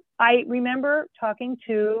I remember talking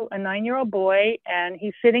to a 9-year-old boy, and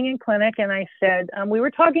he's sitting in clinic, and I said, we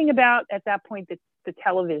were talking about at that point the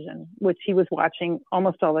television, which he was watching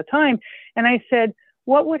almost all the time. And I said,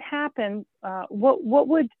 what would happen? What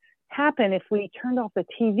would happen if we turned off the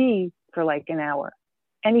TV for like an hour?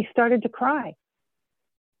 And he started to cry.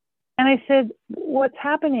 And I said, what's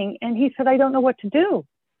happening? And he said, I don't know what to do.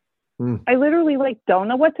 I literally don't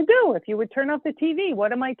know what to do. If you would turn off the TV,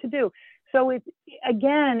 what am I to do? So it's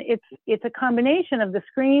a combination of the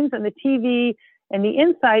screens and the TV and the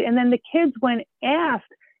inside. And then the kids, when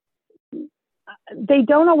asked, they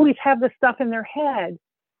don't always have the stuff in their head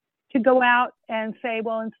to go out and say,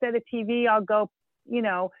 well, instead of TV, I'll go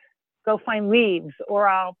find leaves, or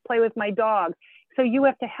I'll play with my dog. So you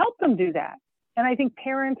have to help them do that. And I think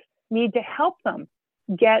parents need to help them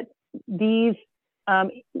get this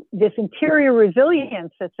interior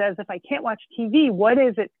resilience that says, if I can't watch TV, what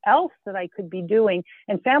is it else that I could be doing?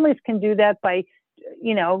 And families can do that by,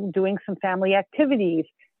 doing some family activities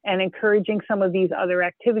and encouraging some of these other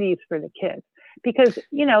activities for the kids, because,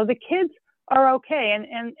 the kids are okay.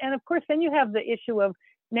 And of course, then you have the issue of,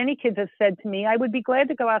 many kids have said to me, I would be glad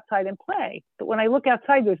to go outside and play, but when I look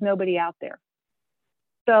outside, there's nobody out there.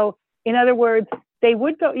 So in other words, they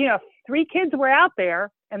would go, if 3 kids were out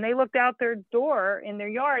there and they looked out their door in their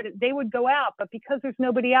yard, they would go out, but because there's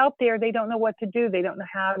nobody out there, they don't know what to do. They don't know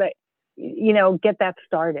how to, get that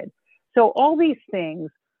started. So all these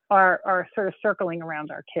things are sort of circling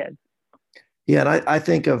around our kids. Yeah. And I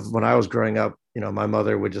think of when I was growing up, my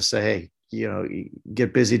mother would just say, hey,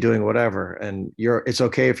 get busy doing whatever, and it's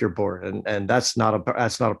okay if you're bored, and that's not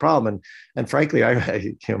a problem. And frankly,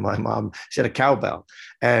 my mom, she had a cowbell,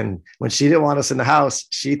 and when she didn't want us in the house,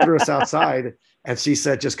 she threw us outside. And she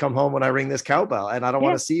said, just come home when I ring this cowbell. And I don't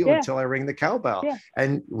want to see you until I ring the cowbell. Yeah.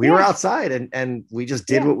 And we were outside and we just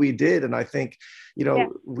did what we did. And I think,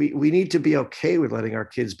 we need to be okay with letting our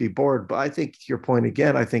kids be bored. But I think, to your point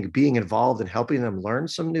again, I think being involved and helping them learn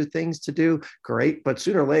some new things to do, great. But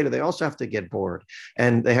sooner or later, they also have to get bored,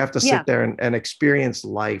 and they have to sit there and experience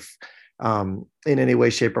life in any way,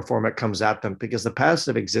 shape, or form it comes at them, because the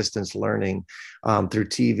passive existence learning through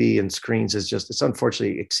TV and screens it's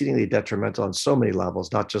unfortunately exceedingly detrimental on so many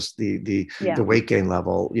levels, not just the weight gain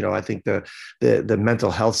level. I think the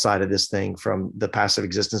mental health side of this thing from the passive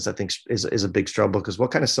existence, I think is a big struggle, because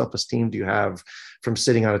what kind of self-esteem do you have from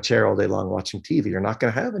sitting on a chair all day long watching TV? You're not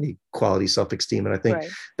going to have any quality self-esteem. And I think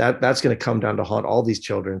that's going to come down to haunt all these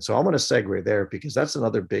children. So I'm going to segue there, because that's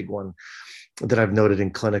another big one that I've noted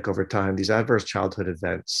in clinic over time, these adverse childhood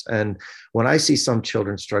events. And when I see some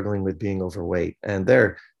children struggling with being overweight, and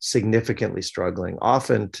they're significantly struggling,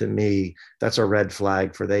 often to me, that's a red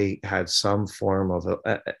flag for they had some form of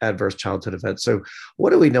adverse childhood event. So what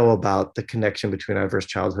do we know about the connection between adverse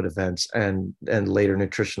childhood events and later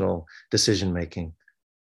nutritional decision-making?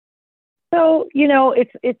 So,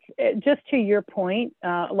 it's just to your point,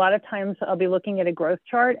 a lot of times I'll be looking at a growth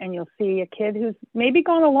chart and you'll see a kid who's maybe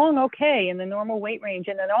gone along okay in the normal weight range.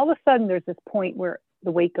 And then all of a sudden there's this point where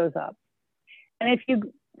the weight goes up. And if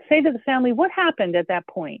you say to the family, what happened at that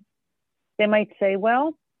point? They might say,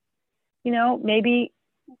 well, maybe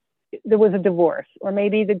there was a divorce, or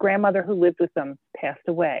maybe the grandmother who lived with them passed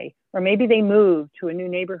away, or maybe they moved to a new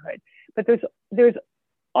neighborhood. But there's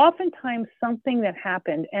oftentimes something that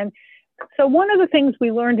happened. And so one of the things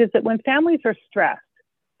we learned is that when families are stressed,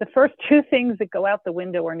 the first 2 things that go out the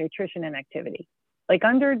window are nutrition and activity. Like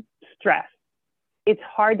under stress, it's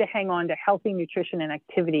hard to hang on to healthy nutrition and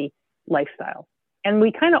activity lifestyles. And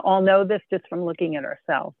we kind of all know this just from looking at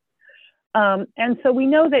ourselves. And so we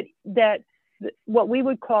know that what we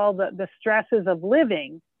would call the stresses of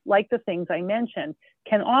living, like the things I mentioned,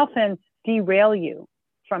 can often derail you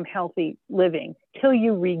from healthy living till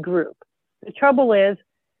you regroup. The trouble is,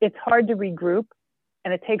 it's hard to regroup,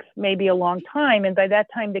 and it takes maybe a long time. And by that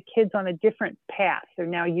time, the kid's on a different path. They're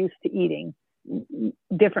now used to eating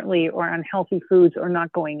differently or unhealthy foods or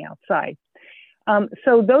not going outside.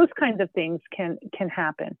 So those kinds of things can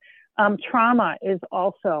happen. Trauma is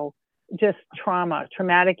also just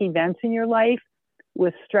traumatic events in your life.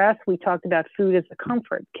 With stress, we talked about food as a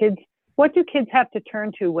comfort. What do kids have to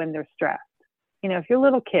turn to when they're stressed? If you're a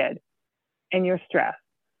little kid and you're stressed,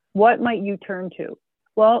 what might you turn to?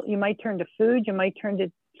 Well, you might turn to food, you might turn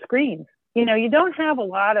to screens. You don't have a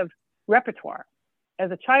lot of repertoire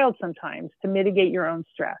as a child sometimes to mitigate your own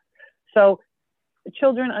stress. So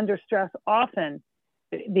children under stress, often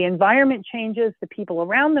the environment changes, the people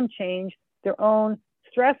around them change, their own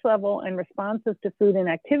stress level and responses to food and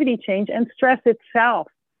activity change, and stress itself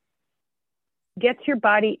gets your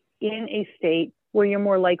body in a state where you're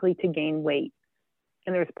more likely to gain weight.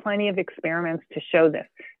 And there's plenty of experiments to show this,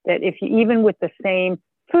 that if you, even with the same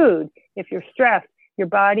food, if you're stressed, your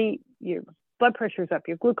body, your blood pressure is up,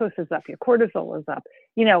 your glucose is up, your cortisol is up,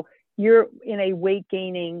 you're in a weight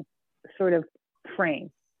gaining sort of frame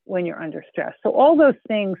when you're under stress. So all those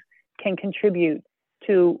things can contribute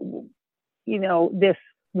to, this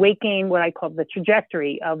weight gain, what I call the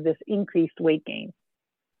trajectory of this increased weight gain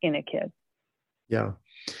in a kid. Yeah.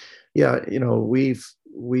 Yeah.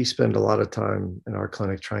 We spend a lot of time in our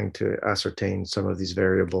clinic trying to ascertain some of these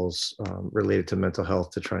variables related to mental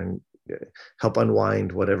health to try and help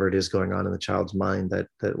unwind whatever it is going on in the child's mind that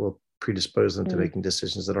will predispose them to making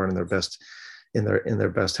decisions that aren't in their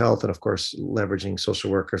best health. And of course, leveraging social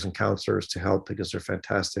workers and counselors to help, because they're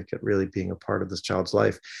fantastic at really being a part of this child's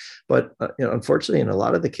life. But unfortunately, in a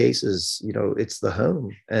lot of the cases, it's the home,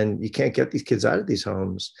 and you can't get these kids out of these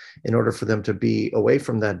homes in order for them to be away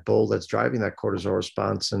from that bull that's driving that cortisol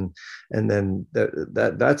response. And then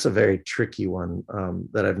that's a very tricky one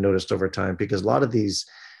that I've noticed over time, because a lot of these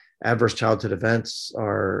adverse childhood events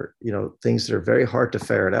are, things that are very hard to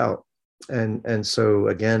ferret out. And so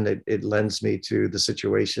again, it lends me to the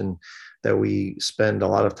situation that we spend a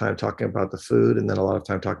lot of time talking about the food, and then a lot of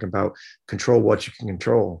time talking about control what you can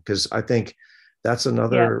control. Because I think that's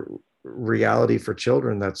another reality for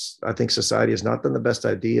children. I think society has not done the best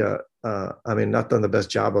not done the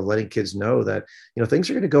best job of letting kids know that, things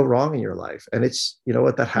are going to go wrong in your life. And it's,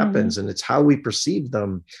 that happens, and it's how we perceive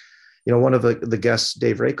them. One of the guests,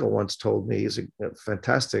 Dave Rakel, once told me, he's a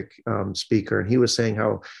fantastic speaker, and he was saying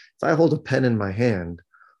how if I hold a pen in my hand,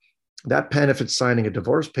 that pen, if it's signing a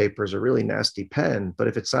divorce paper, is a really nasty pen. But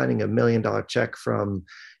if it's signing $1 million check from,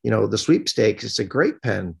 the sweepstakes, it's a great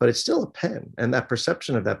pen, but it's still a pen. And that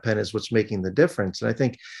perception of that pen is what's making the difference. And I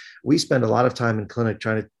think we spend a lot of time in clinic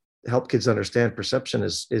trying to help kids understand perception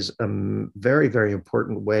is a very, very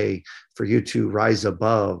important way for you to rise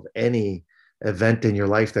above any event in your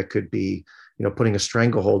life that could be, putting a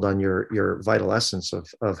stranglehold on your vital essence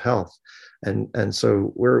of health. And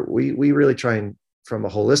so we really try and, from a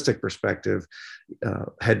holistic perspective,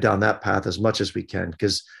 head down that path as much as we can,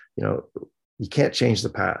 because, you can't change the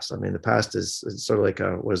past. I mean, the past is sort of like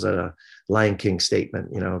a Lion King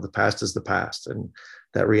statement, the past is the past. And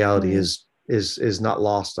that reality is not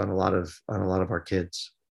lost on a lot of our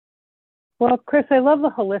kids. Well, Chris, I love the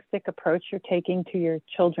holistic approach you're taking to your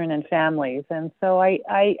children and families. And so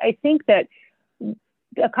I think that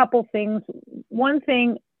a couple things. One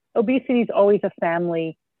thing, obesity is always a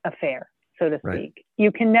family affair, so to speak. Right.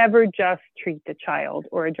 You can never just treat the child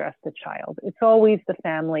or address the child. It's always the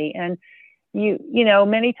family. And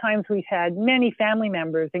many times we've had many family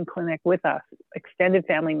members in clinic with us, extended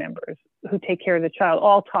family members who take care of the child,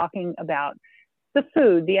 all talking about the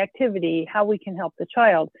food, the activity, how we can help the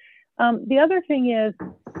child. The other thing is,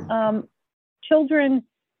 children,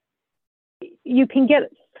 you can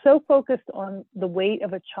get so focused on the weight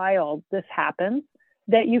of a child, this happens,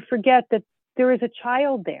 that you forget that there is a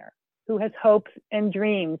child there who has hopes and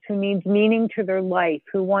dreams, who needs meaning to their life,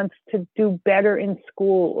 who wants to do better in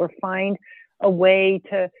school or find a way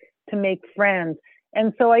to make friends.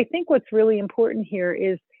 And so I think what's really important here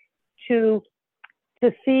is to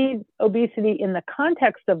see obesity in the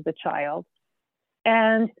context of the child,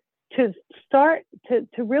 and to start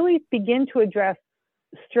to really begin to address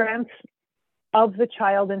strengths of the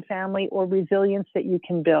child and family, or resilience that you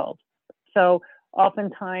can build. So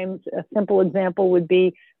oftentimes a simple example would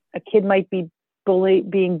be a kid might be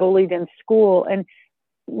being bullied in school, and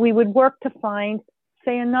we would work to find,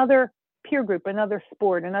 say, another peer group, another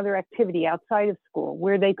sport, another activity outside of school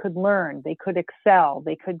where they could learn, they could excel,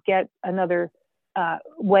 they could get another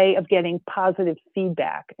way of getting positive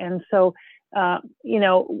feedback. And so,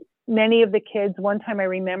 many of the kids, one time I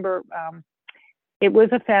remember, it was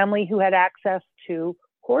a family who had access to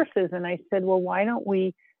horses. And I said, well, why don't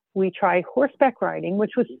we try horseback riding,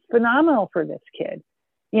 which was phenomenal for this kid,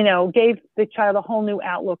 gave the child a whole new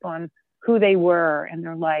outlook on who they were and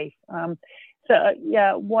their life.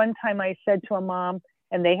 One time I said to a mom,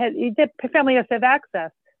 and the family has to have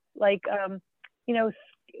access,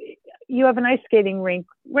 you have an ice skating rink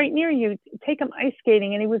right near you, take him ice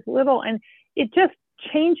skating. And he was little, and it just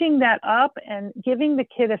changing that up and giving the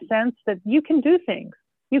kid a sense that you can do things.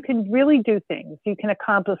 You can really do things. You can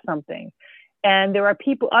accomplish something. And there are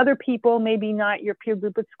other people, maybe not your peer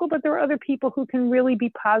group at school, but there are other people who can really be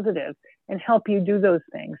positive and help you do those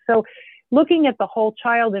things. So looking at the whole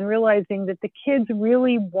child and realizing that the kids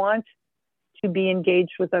really want to be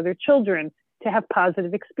engaged with other children, to have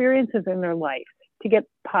positive experiences in their life, to get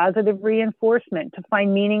positive reinforcement, to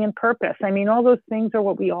find meaning and purpose. I mean, all those things are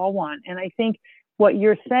what we all want. And I think what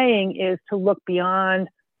you're saying is to look beyond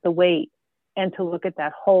the weight and to look at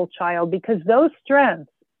that whole child, because those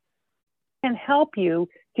strengths can help you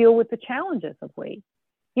deal with the challenges of weight.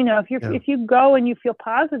 If you go and you feel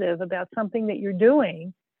positive about something that you're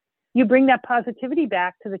doing, you bring that positivity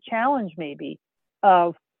back to the challenge, maybe,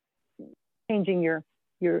 of changing your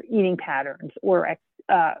eating patterns or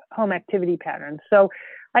home activity patterns. So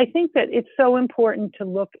I think that it's so important to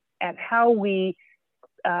look at how we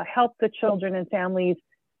help the children and families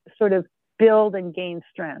sort of build and gain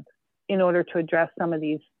strength in order to address some of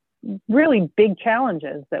these really big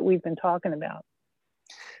challenges that we've been talking about.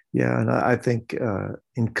 Yeah, and I think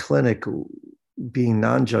in clinic, being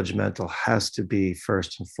non-judgmental has to be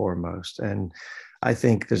first and foremost. And I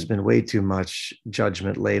think there's been way too much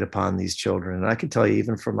judgment laid upon these children. And I can tell you,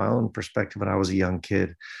 even from my own perspective, when I was a young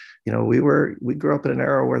kid, we grew up in an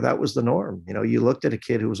era where that was the norm. You looked at a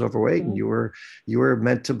kid who was overweight, and you were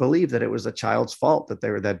meant to believe that it was a child's fault that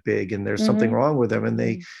they were that big and there's something wrong with them, and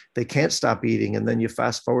they can't stop eating. And then you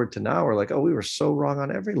fast forward to now, we're like, oh, we were so wrong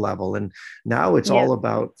on every level. And now it's all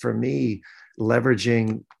about, for me,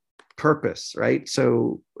 leveraging purpose, right?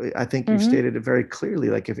 So I think you've stated it very clearly.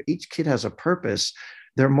 Like, if each kid has a purpose,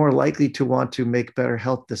 they're more likely to want to make better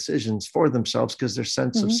health decisions for themselves because their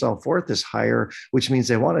sense of self-worth is higher, which means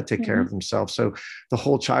they want to take care of themselves. So the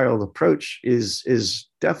whole child approach is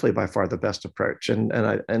definitely by far the best approach. And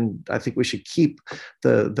I think we should keep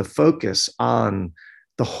the focus on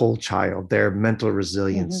the whole child, their mental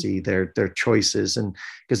resiliency, their choices. And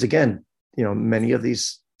because, again, many of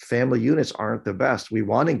these family units aren't the best. We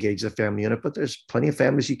want to engage the family unit, but there's plenty of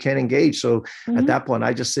families you can't engage. So at that point,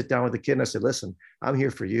 I just sit down with the kid and I say, listen, I'm here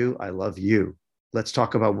for you. I love you. Let's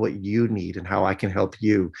talk about what you need and how I can help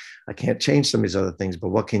you. I can't change some of these other things, but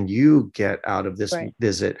what can you get out of this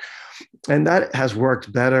visit? And that has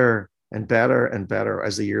worked better and better and better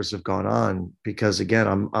as the years have gone on, because again,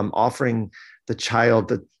 I'm offering the child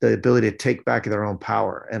the ability to take back their own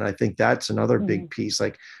power. And I think that's another big piece.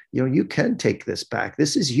 Like, you can take this back.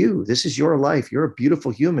 This is you. This is your life. You're a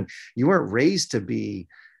beautiful human. You weren't raised to be,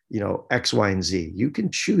 X, Y, and Z. You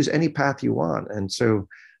can choose any path you want. And so,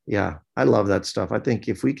 yeah, I love that stuff. I think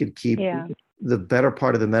if we could keep the better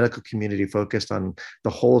part of the medical community focused on the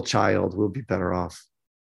whole child, we'll be better off.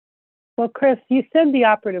 Well, Chris, you said the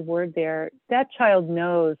operative word there. That child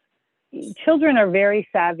knows. Children are very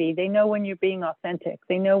savvy. They know when you're being authentic.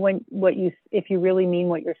 They know if you really mean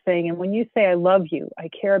what you're saying. And when you say, I love you, I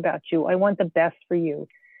care about you, I want the best for you,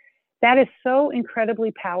 that is so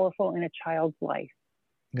incredibly powerful in a child's life.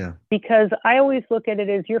 Yeah. Because I always look at it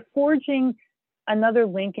as you're forging another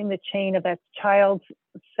link in the chain of that child's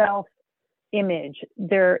self-image.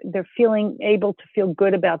 They're feeling able to feel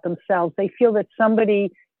good about themselves. They feel that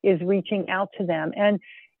somebody is reaching out to them. And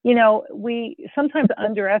we sometimes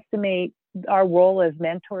underestimate our role as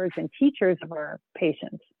mentors and teachers of our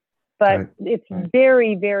patients, but it's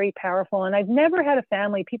very, very powerful. And I've never had a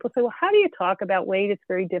family, people say, well, how do you talk about weight? It's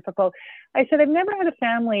very difficult. I said, I've never had a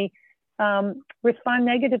family respond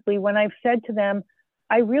negatively when I've said to them,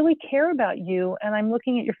 I really care about you, and I'm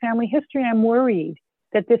looking at your family history. I'm worried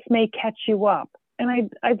that this may catch you up.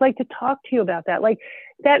 And I'd like to talk to you about that. Like,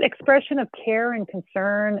 that expression of care and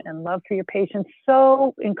concern and love for your patients,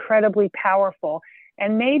 so incredibly powerful,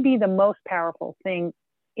 and maybe the most powerful thing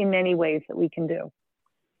in many ways that we can do.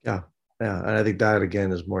 Yeah. And I think that,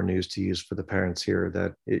 again, is more news to use for the parents here,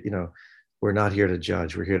 that, we're not here to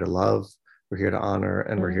judge. We're here to love. We're here to honor,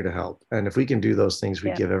 and we're here to help. And if we can do those things,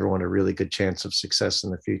 we give everyone a really good chance of success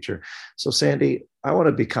in the future. So, Sandy, I want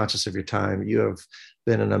to be conscious of your time. You have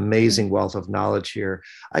been an amazing wealth of knowledge here.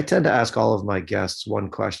 I tend to ask all of my guests one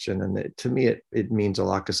question, and to me, it means a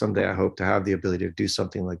lot, because someday I hope to have the ability to do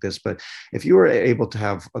something like this. But if you were able to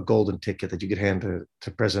have a golden ticket that you could hand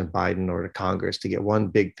to President Biden or to Congress to get one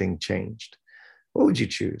big thing changed, what would you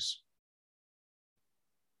choose?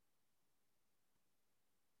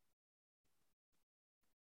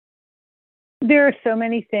 There are so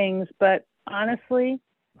many things, but honestly,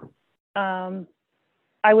 I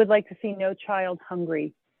would like to see no child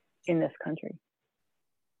hungry in this country.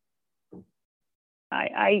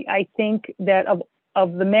 I think that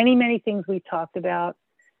of the many, many things we talked about,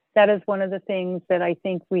 that is one of the things that I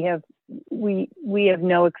think we have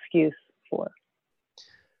no excuse for.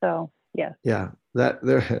 So, yes. Yeah,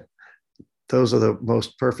 those are the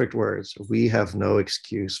most perfect words. We have no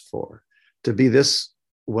excuse for. To be this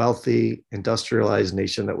wealthy, industrialized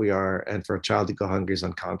nation that we are, and for a child to go hungry is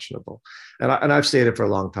unconscionable. And I've stated for a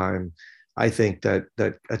long time, I think that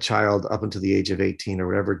a child up until the age of 18 or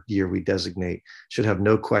whatever year we designate should have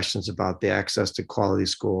no questions about the access to quality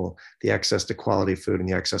school, the access to quality food, and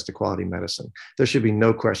the access to quality medicine. There should be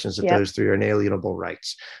no questions that those three are inalienable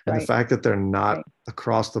rights. And the fact that they're not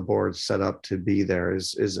across the board set up to be there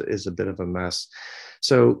is a bit of a mess.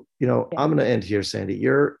 So, I'm going to end here, Sandy.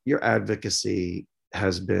 Your advocacy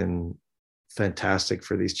has been fantastic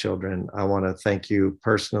for these children. I want to thank you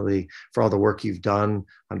personally for all the work you've done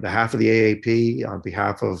on behalf of the AAP, on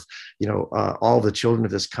behalf of all the children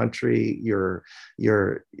of this country. You're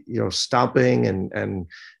stomping and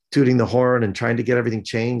tooting the horn and trying to get everything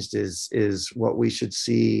changed is what we should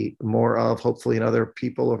see more of, hopefully, in other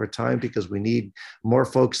people over time, because we need more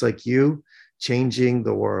folks like you changing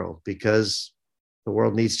the world, because the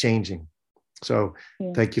world needs changing. So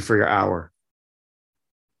Thank you for your hour.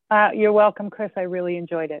 You're welcome, Chris. I really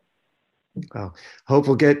enjoyed it. Well, hope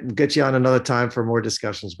we'll get you on another time for more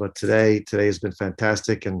discussions. But today has been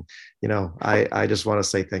fantastic. And, I just want to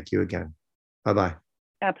say thank you again. Bye-bye.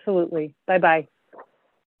 Absolutely. Bye-bye.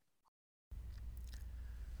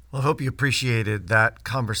 Well, I hope you appreciated that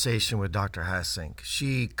conversation with Dr. Hassink.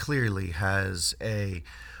 She clearly has a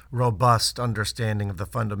robust understanding of the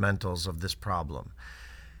fundamentals of this problem.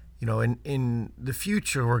 In the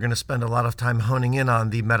future, we're going to spend a lot of time honing in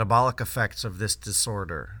on the metabolic effects of this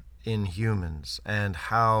disorder in humans and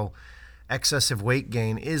how excessive weight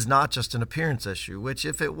gain is not just an appearance issue, which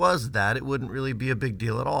if it was that, it wouldn't really be a big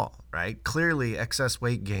deal at all, right? Clearly, excess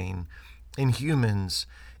weight gain in humans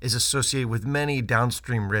is associated with many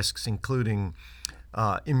downstream risks, including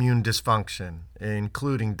immune dysfunction,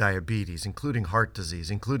 including diabetes, including heart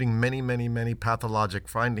disease, including many, many, many pathologic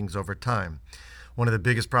findings over time. One of the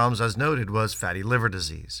biggest problems, as noted, was fatty liver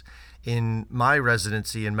disease. In my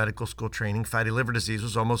residency and medical school training, fatty liver disease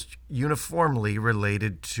was almost uniformly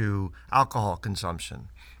related to alcohol consumption.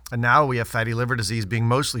 And now we have fatty liver disease being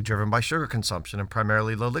mostly driven by sugar consumption and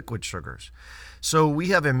primarily the liquid sugars. So we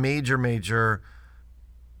have a major, major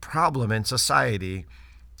problem in society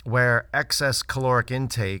where excess caloric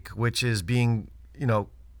intake, which is being,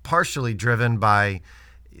 partially driven by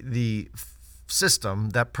the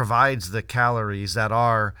system that provides the calories that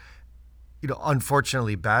are,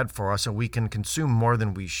 unfortunately bad for us, and we can consume more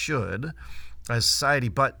than we should as society.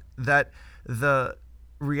 But that the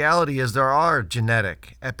reality is there are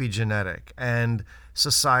genetic, epigenetic, and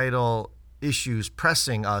societal issues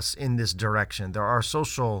pressing us in this direction. There are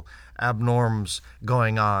social abnorms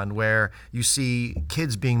going on where you see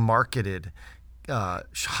kids being marketed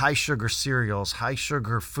high sugar cereals, high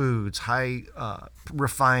sugar foods, high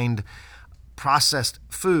refined processed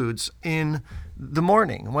foods in the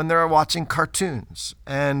morning when they're watching cartoons.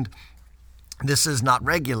 And this is not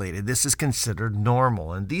regulated. This is considered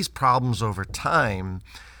normal. And these problems over time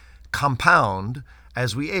compound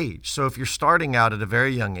as we age. So if you're starting out at a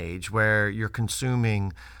very young age where you're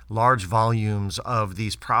consuming large volumes of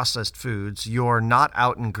these processed foods, you're not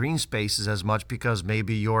out in green spaces as much because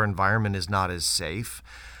maybe your environment is not as safe.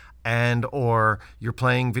 Or you're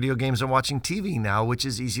playing video games and watching TV now, which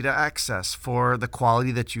is easy to access for the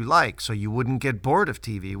quality that you like. So you wouldn't get bored of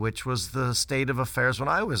TV, which was the state of affairs when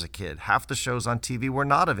I was a kid. Half the shows on TV were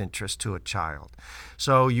not of interest to a child.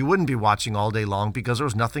 So you wouldn't be watching all day long because there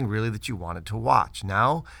was nothing really that you wanted to watch.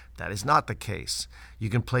 Now, that is not the case.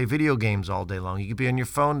 You can play video games all day long. You can be on your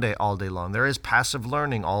phone all day long. There is passive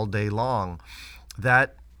learning all day long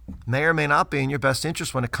that may or may not be in your best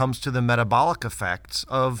interest when it comes to the metabolic effects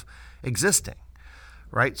of existing,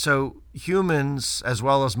 right? So humans, as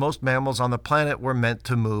well as most mammals on the planet, were meant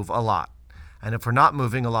to move a lot. And if we're not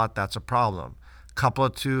moving a lot, that's a problem. Couple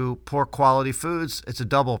it to poor quality foods, it's a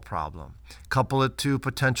double problem. Couple it to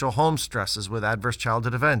potential home stresses with adverse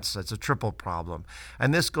childhood events, it's a triple problem.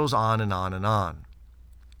 And this goes on and on and on.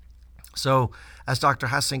 So, as Dr.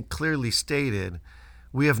 Hassink clearly stated,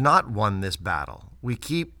 we have not won this battle. We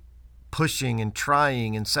keep pushing and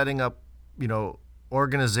trying and setting up,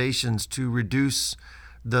 organizations to reduce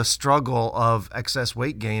the struggle of excess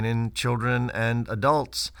weight gain in children and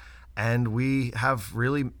adults. And we have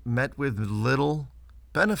really met with little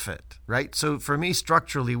benefit, right? So for me,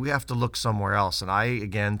 structurally, we have to look somewhere else. And I,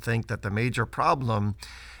 again, think that the major problem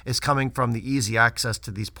is coming from the easy access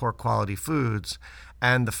to these poor quality foods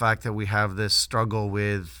and the fact that we have this struggle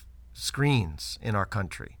with screens in our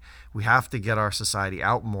country. We have to get our society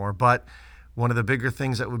out more. But one of the bigger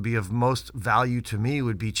things that would be of most value to me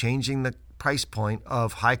would be changing the price point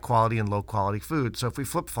of high quality and low quality food. So if we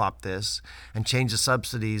flip-flop this and change the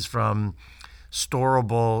subsidies from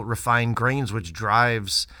storable refined grains, which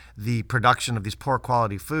drives the production of these poor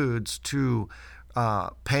quality foods, to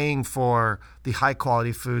paying for the high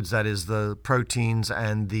quality foods, that is the proteins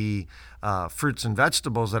and the fruits and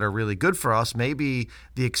vegetables that are really good for us, maybe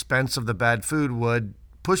the expense of the bad food would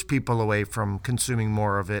push people away from consuming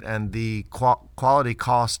more of it, and the quality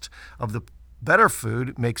cost of the better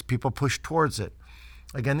food makes people push towards it.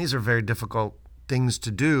 Again, these are very difficult things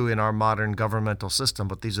to do in our modern governmental system,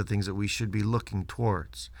 but these are things that we should be looking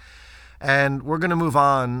towards. And we're going to move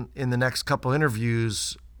on in the next couple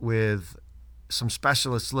interviews with some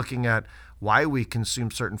specialists looking at why we consume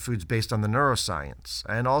certain foods based on the neuroscience.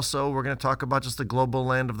 And also, we're going to talk about just the global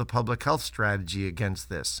land of the public health strategy against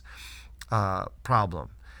this problem.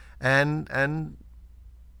 And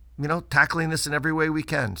tackling this in every way we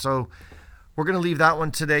can. So we're going to leave that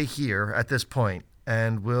one today here at this point,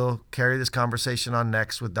 and we'll carry this conversation on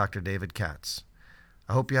next with Dr. David Katz.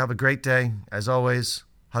 I hope you have a great day. As always,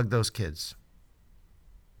 hug those kids.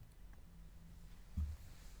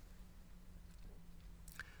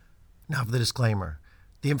 Now for the disclaimer.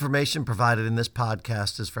 The information provided in this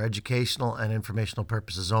podcast is for educational and informational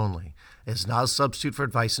purposes only. It is not a substitute for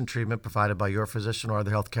advice and treatment provided by your physician or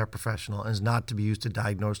other healthcare professional and is not to be used to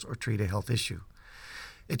diagnose or treat a health issue.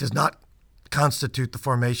 It does not constitute the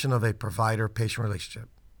formation of a provider-patient relationship.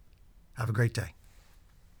 Have a great day.